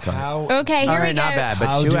 on Instacart. how. Okay, here All we right, go. not bad, but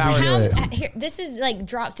How 2 did we hours. do it? Here, this is like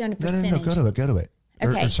drops down to No, percentage. go to it.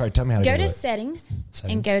 Okay. Or sorry, tell me how to go go to it. settings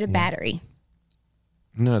Settings, and go to yeah. battery.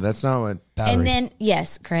 No, that's not what. Battery. And then,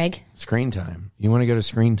 yes, Craig. Screen time. You want to go to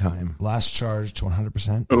screen time. Last charge to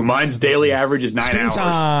 100%. Oh, mine's daily average is 9 Screen hours.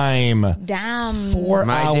 time. Damn. 4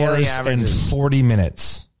 My daily hours average and is- 40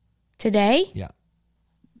 minutes. Today? Yeah.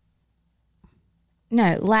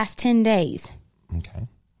 No, last 10 days. Okay.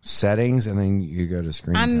 Settings, and then you go to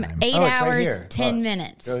screen I'm time. 8 Oh, it's right hours, here. 10 Look.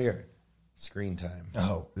 minutes. Go here. Screen time.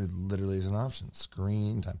 Oh, it literally is an option.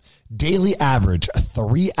 Screen time. Daily average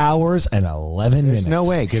 3 hours and 11 minutes. No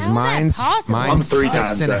way, because How is that mine's possible? I'm mine's 3 six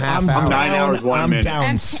times and a that. half I'm hours. 9 hours, 1 I'm minute. down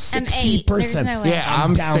I'm 60%. 8. There's no way. Yeah,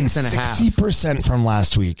 I'm down 6 and a half. 60% from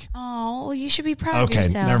last week. Oh, well, you should be proud of Okay,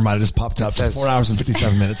 yourself. never mind. It just popped up. says- 4 hours and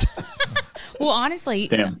 57 minutes. Well, honestly,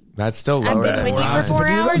 Damn. That's still I've lower been than with you for hours and 4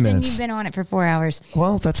 51 hours, and minutes. you've been on it for 4 hours.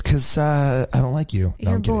 Well, that's because I don't like you. No,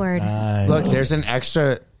 You're I'm kidding. bored. Look, there's an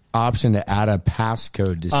extra option to add a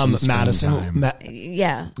passcode to see screen Madison. time.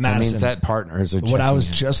 Yeah. That Madison. means that partners are What I checking was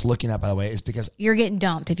it. just looking at, by the way, is because You're getting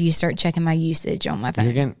dumped if you start checking my usage on my phone.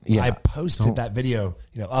 You're getting, yeah. I posted that video,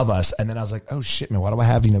 of us, and then I was like, "Oh shit, man! Why do I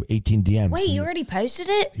have 18 DMs?" Wait, And you already posted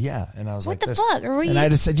it? Yeah, and I was What like, the this. fuck? Are we- And I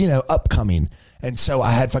just said, upcoming, and so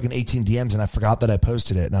I had fucking 18 DMs, and I forgot that I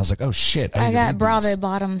posted it, and I was like, "Oh shit!" I need to got read Bravo these.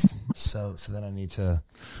 bottoms. So then I need to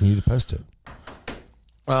post it.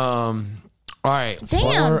 All right. Damn,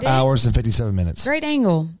 4 dude. hours and 57 minutes. Great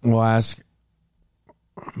angle. We'll ask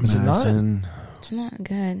Is it not? Madison. It's not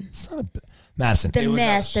good. It's not Madison. The it was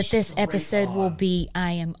mess a that this straight episode on. will be,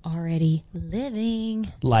 I am already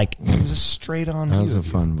living. Like it was a straight on. That was view a of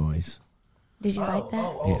you. fun voice. Did you like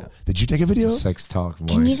that? Yeah. Did you take a video? Sex talk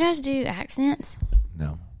voice. Can you guys do accents?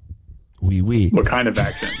 No. Oui. What kind of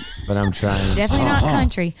accents? But I'm trying. Definitely not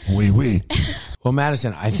country. Oui. Well,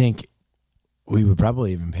 Madison, I think we would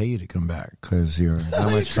probably even pay you to come back because you're so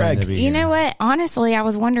much fun Craig. to be You here. know what? Honestly, I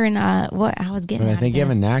was wondering what I was getting But I out think of you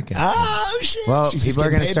have a this. knack at it. Oh shit! Well, She's just people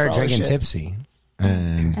are getting going to paid start for all this drinking shit. tipsy.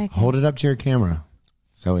 And Okay. hold it up to your camera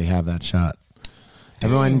so we have that shot.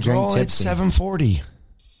 Everyone drink Girl, it's tipsy. 7:40.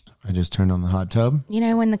 I just turned on the hot tub. You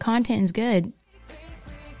know, when the content is good.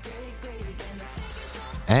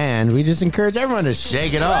 And we just encourage everyone to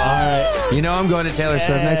shake it off. You know I'm going to Taylor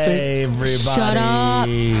Swift next week. Hey, everybody. Shut up.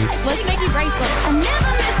 Let's make you bracelets.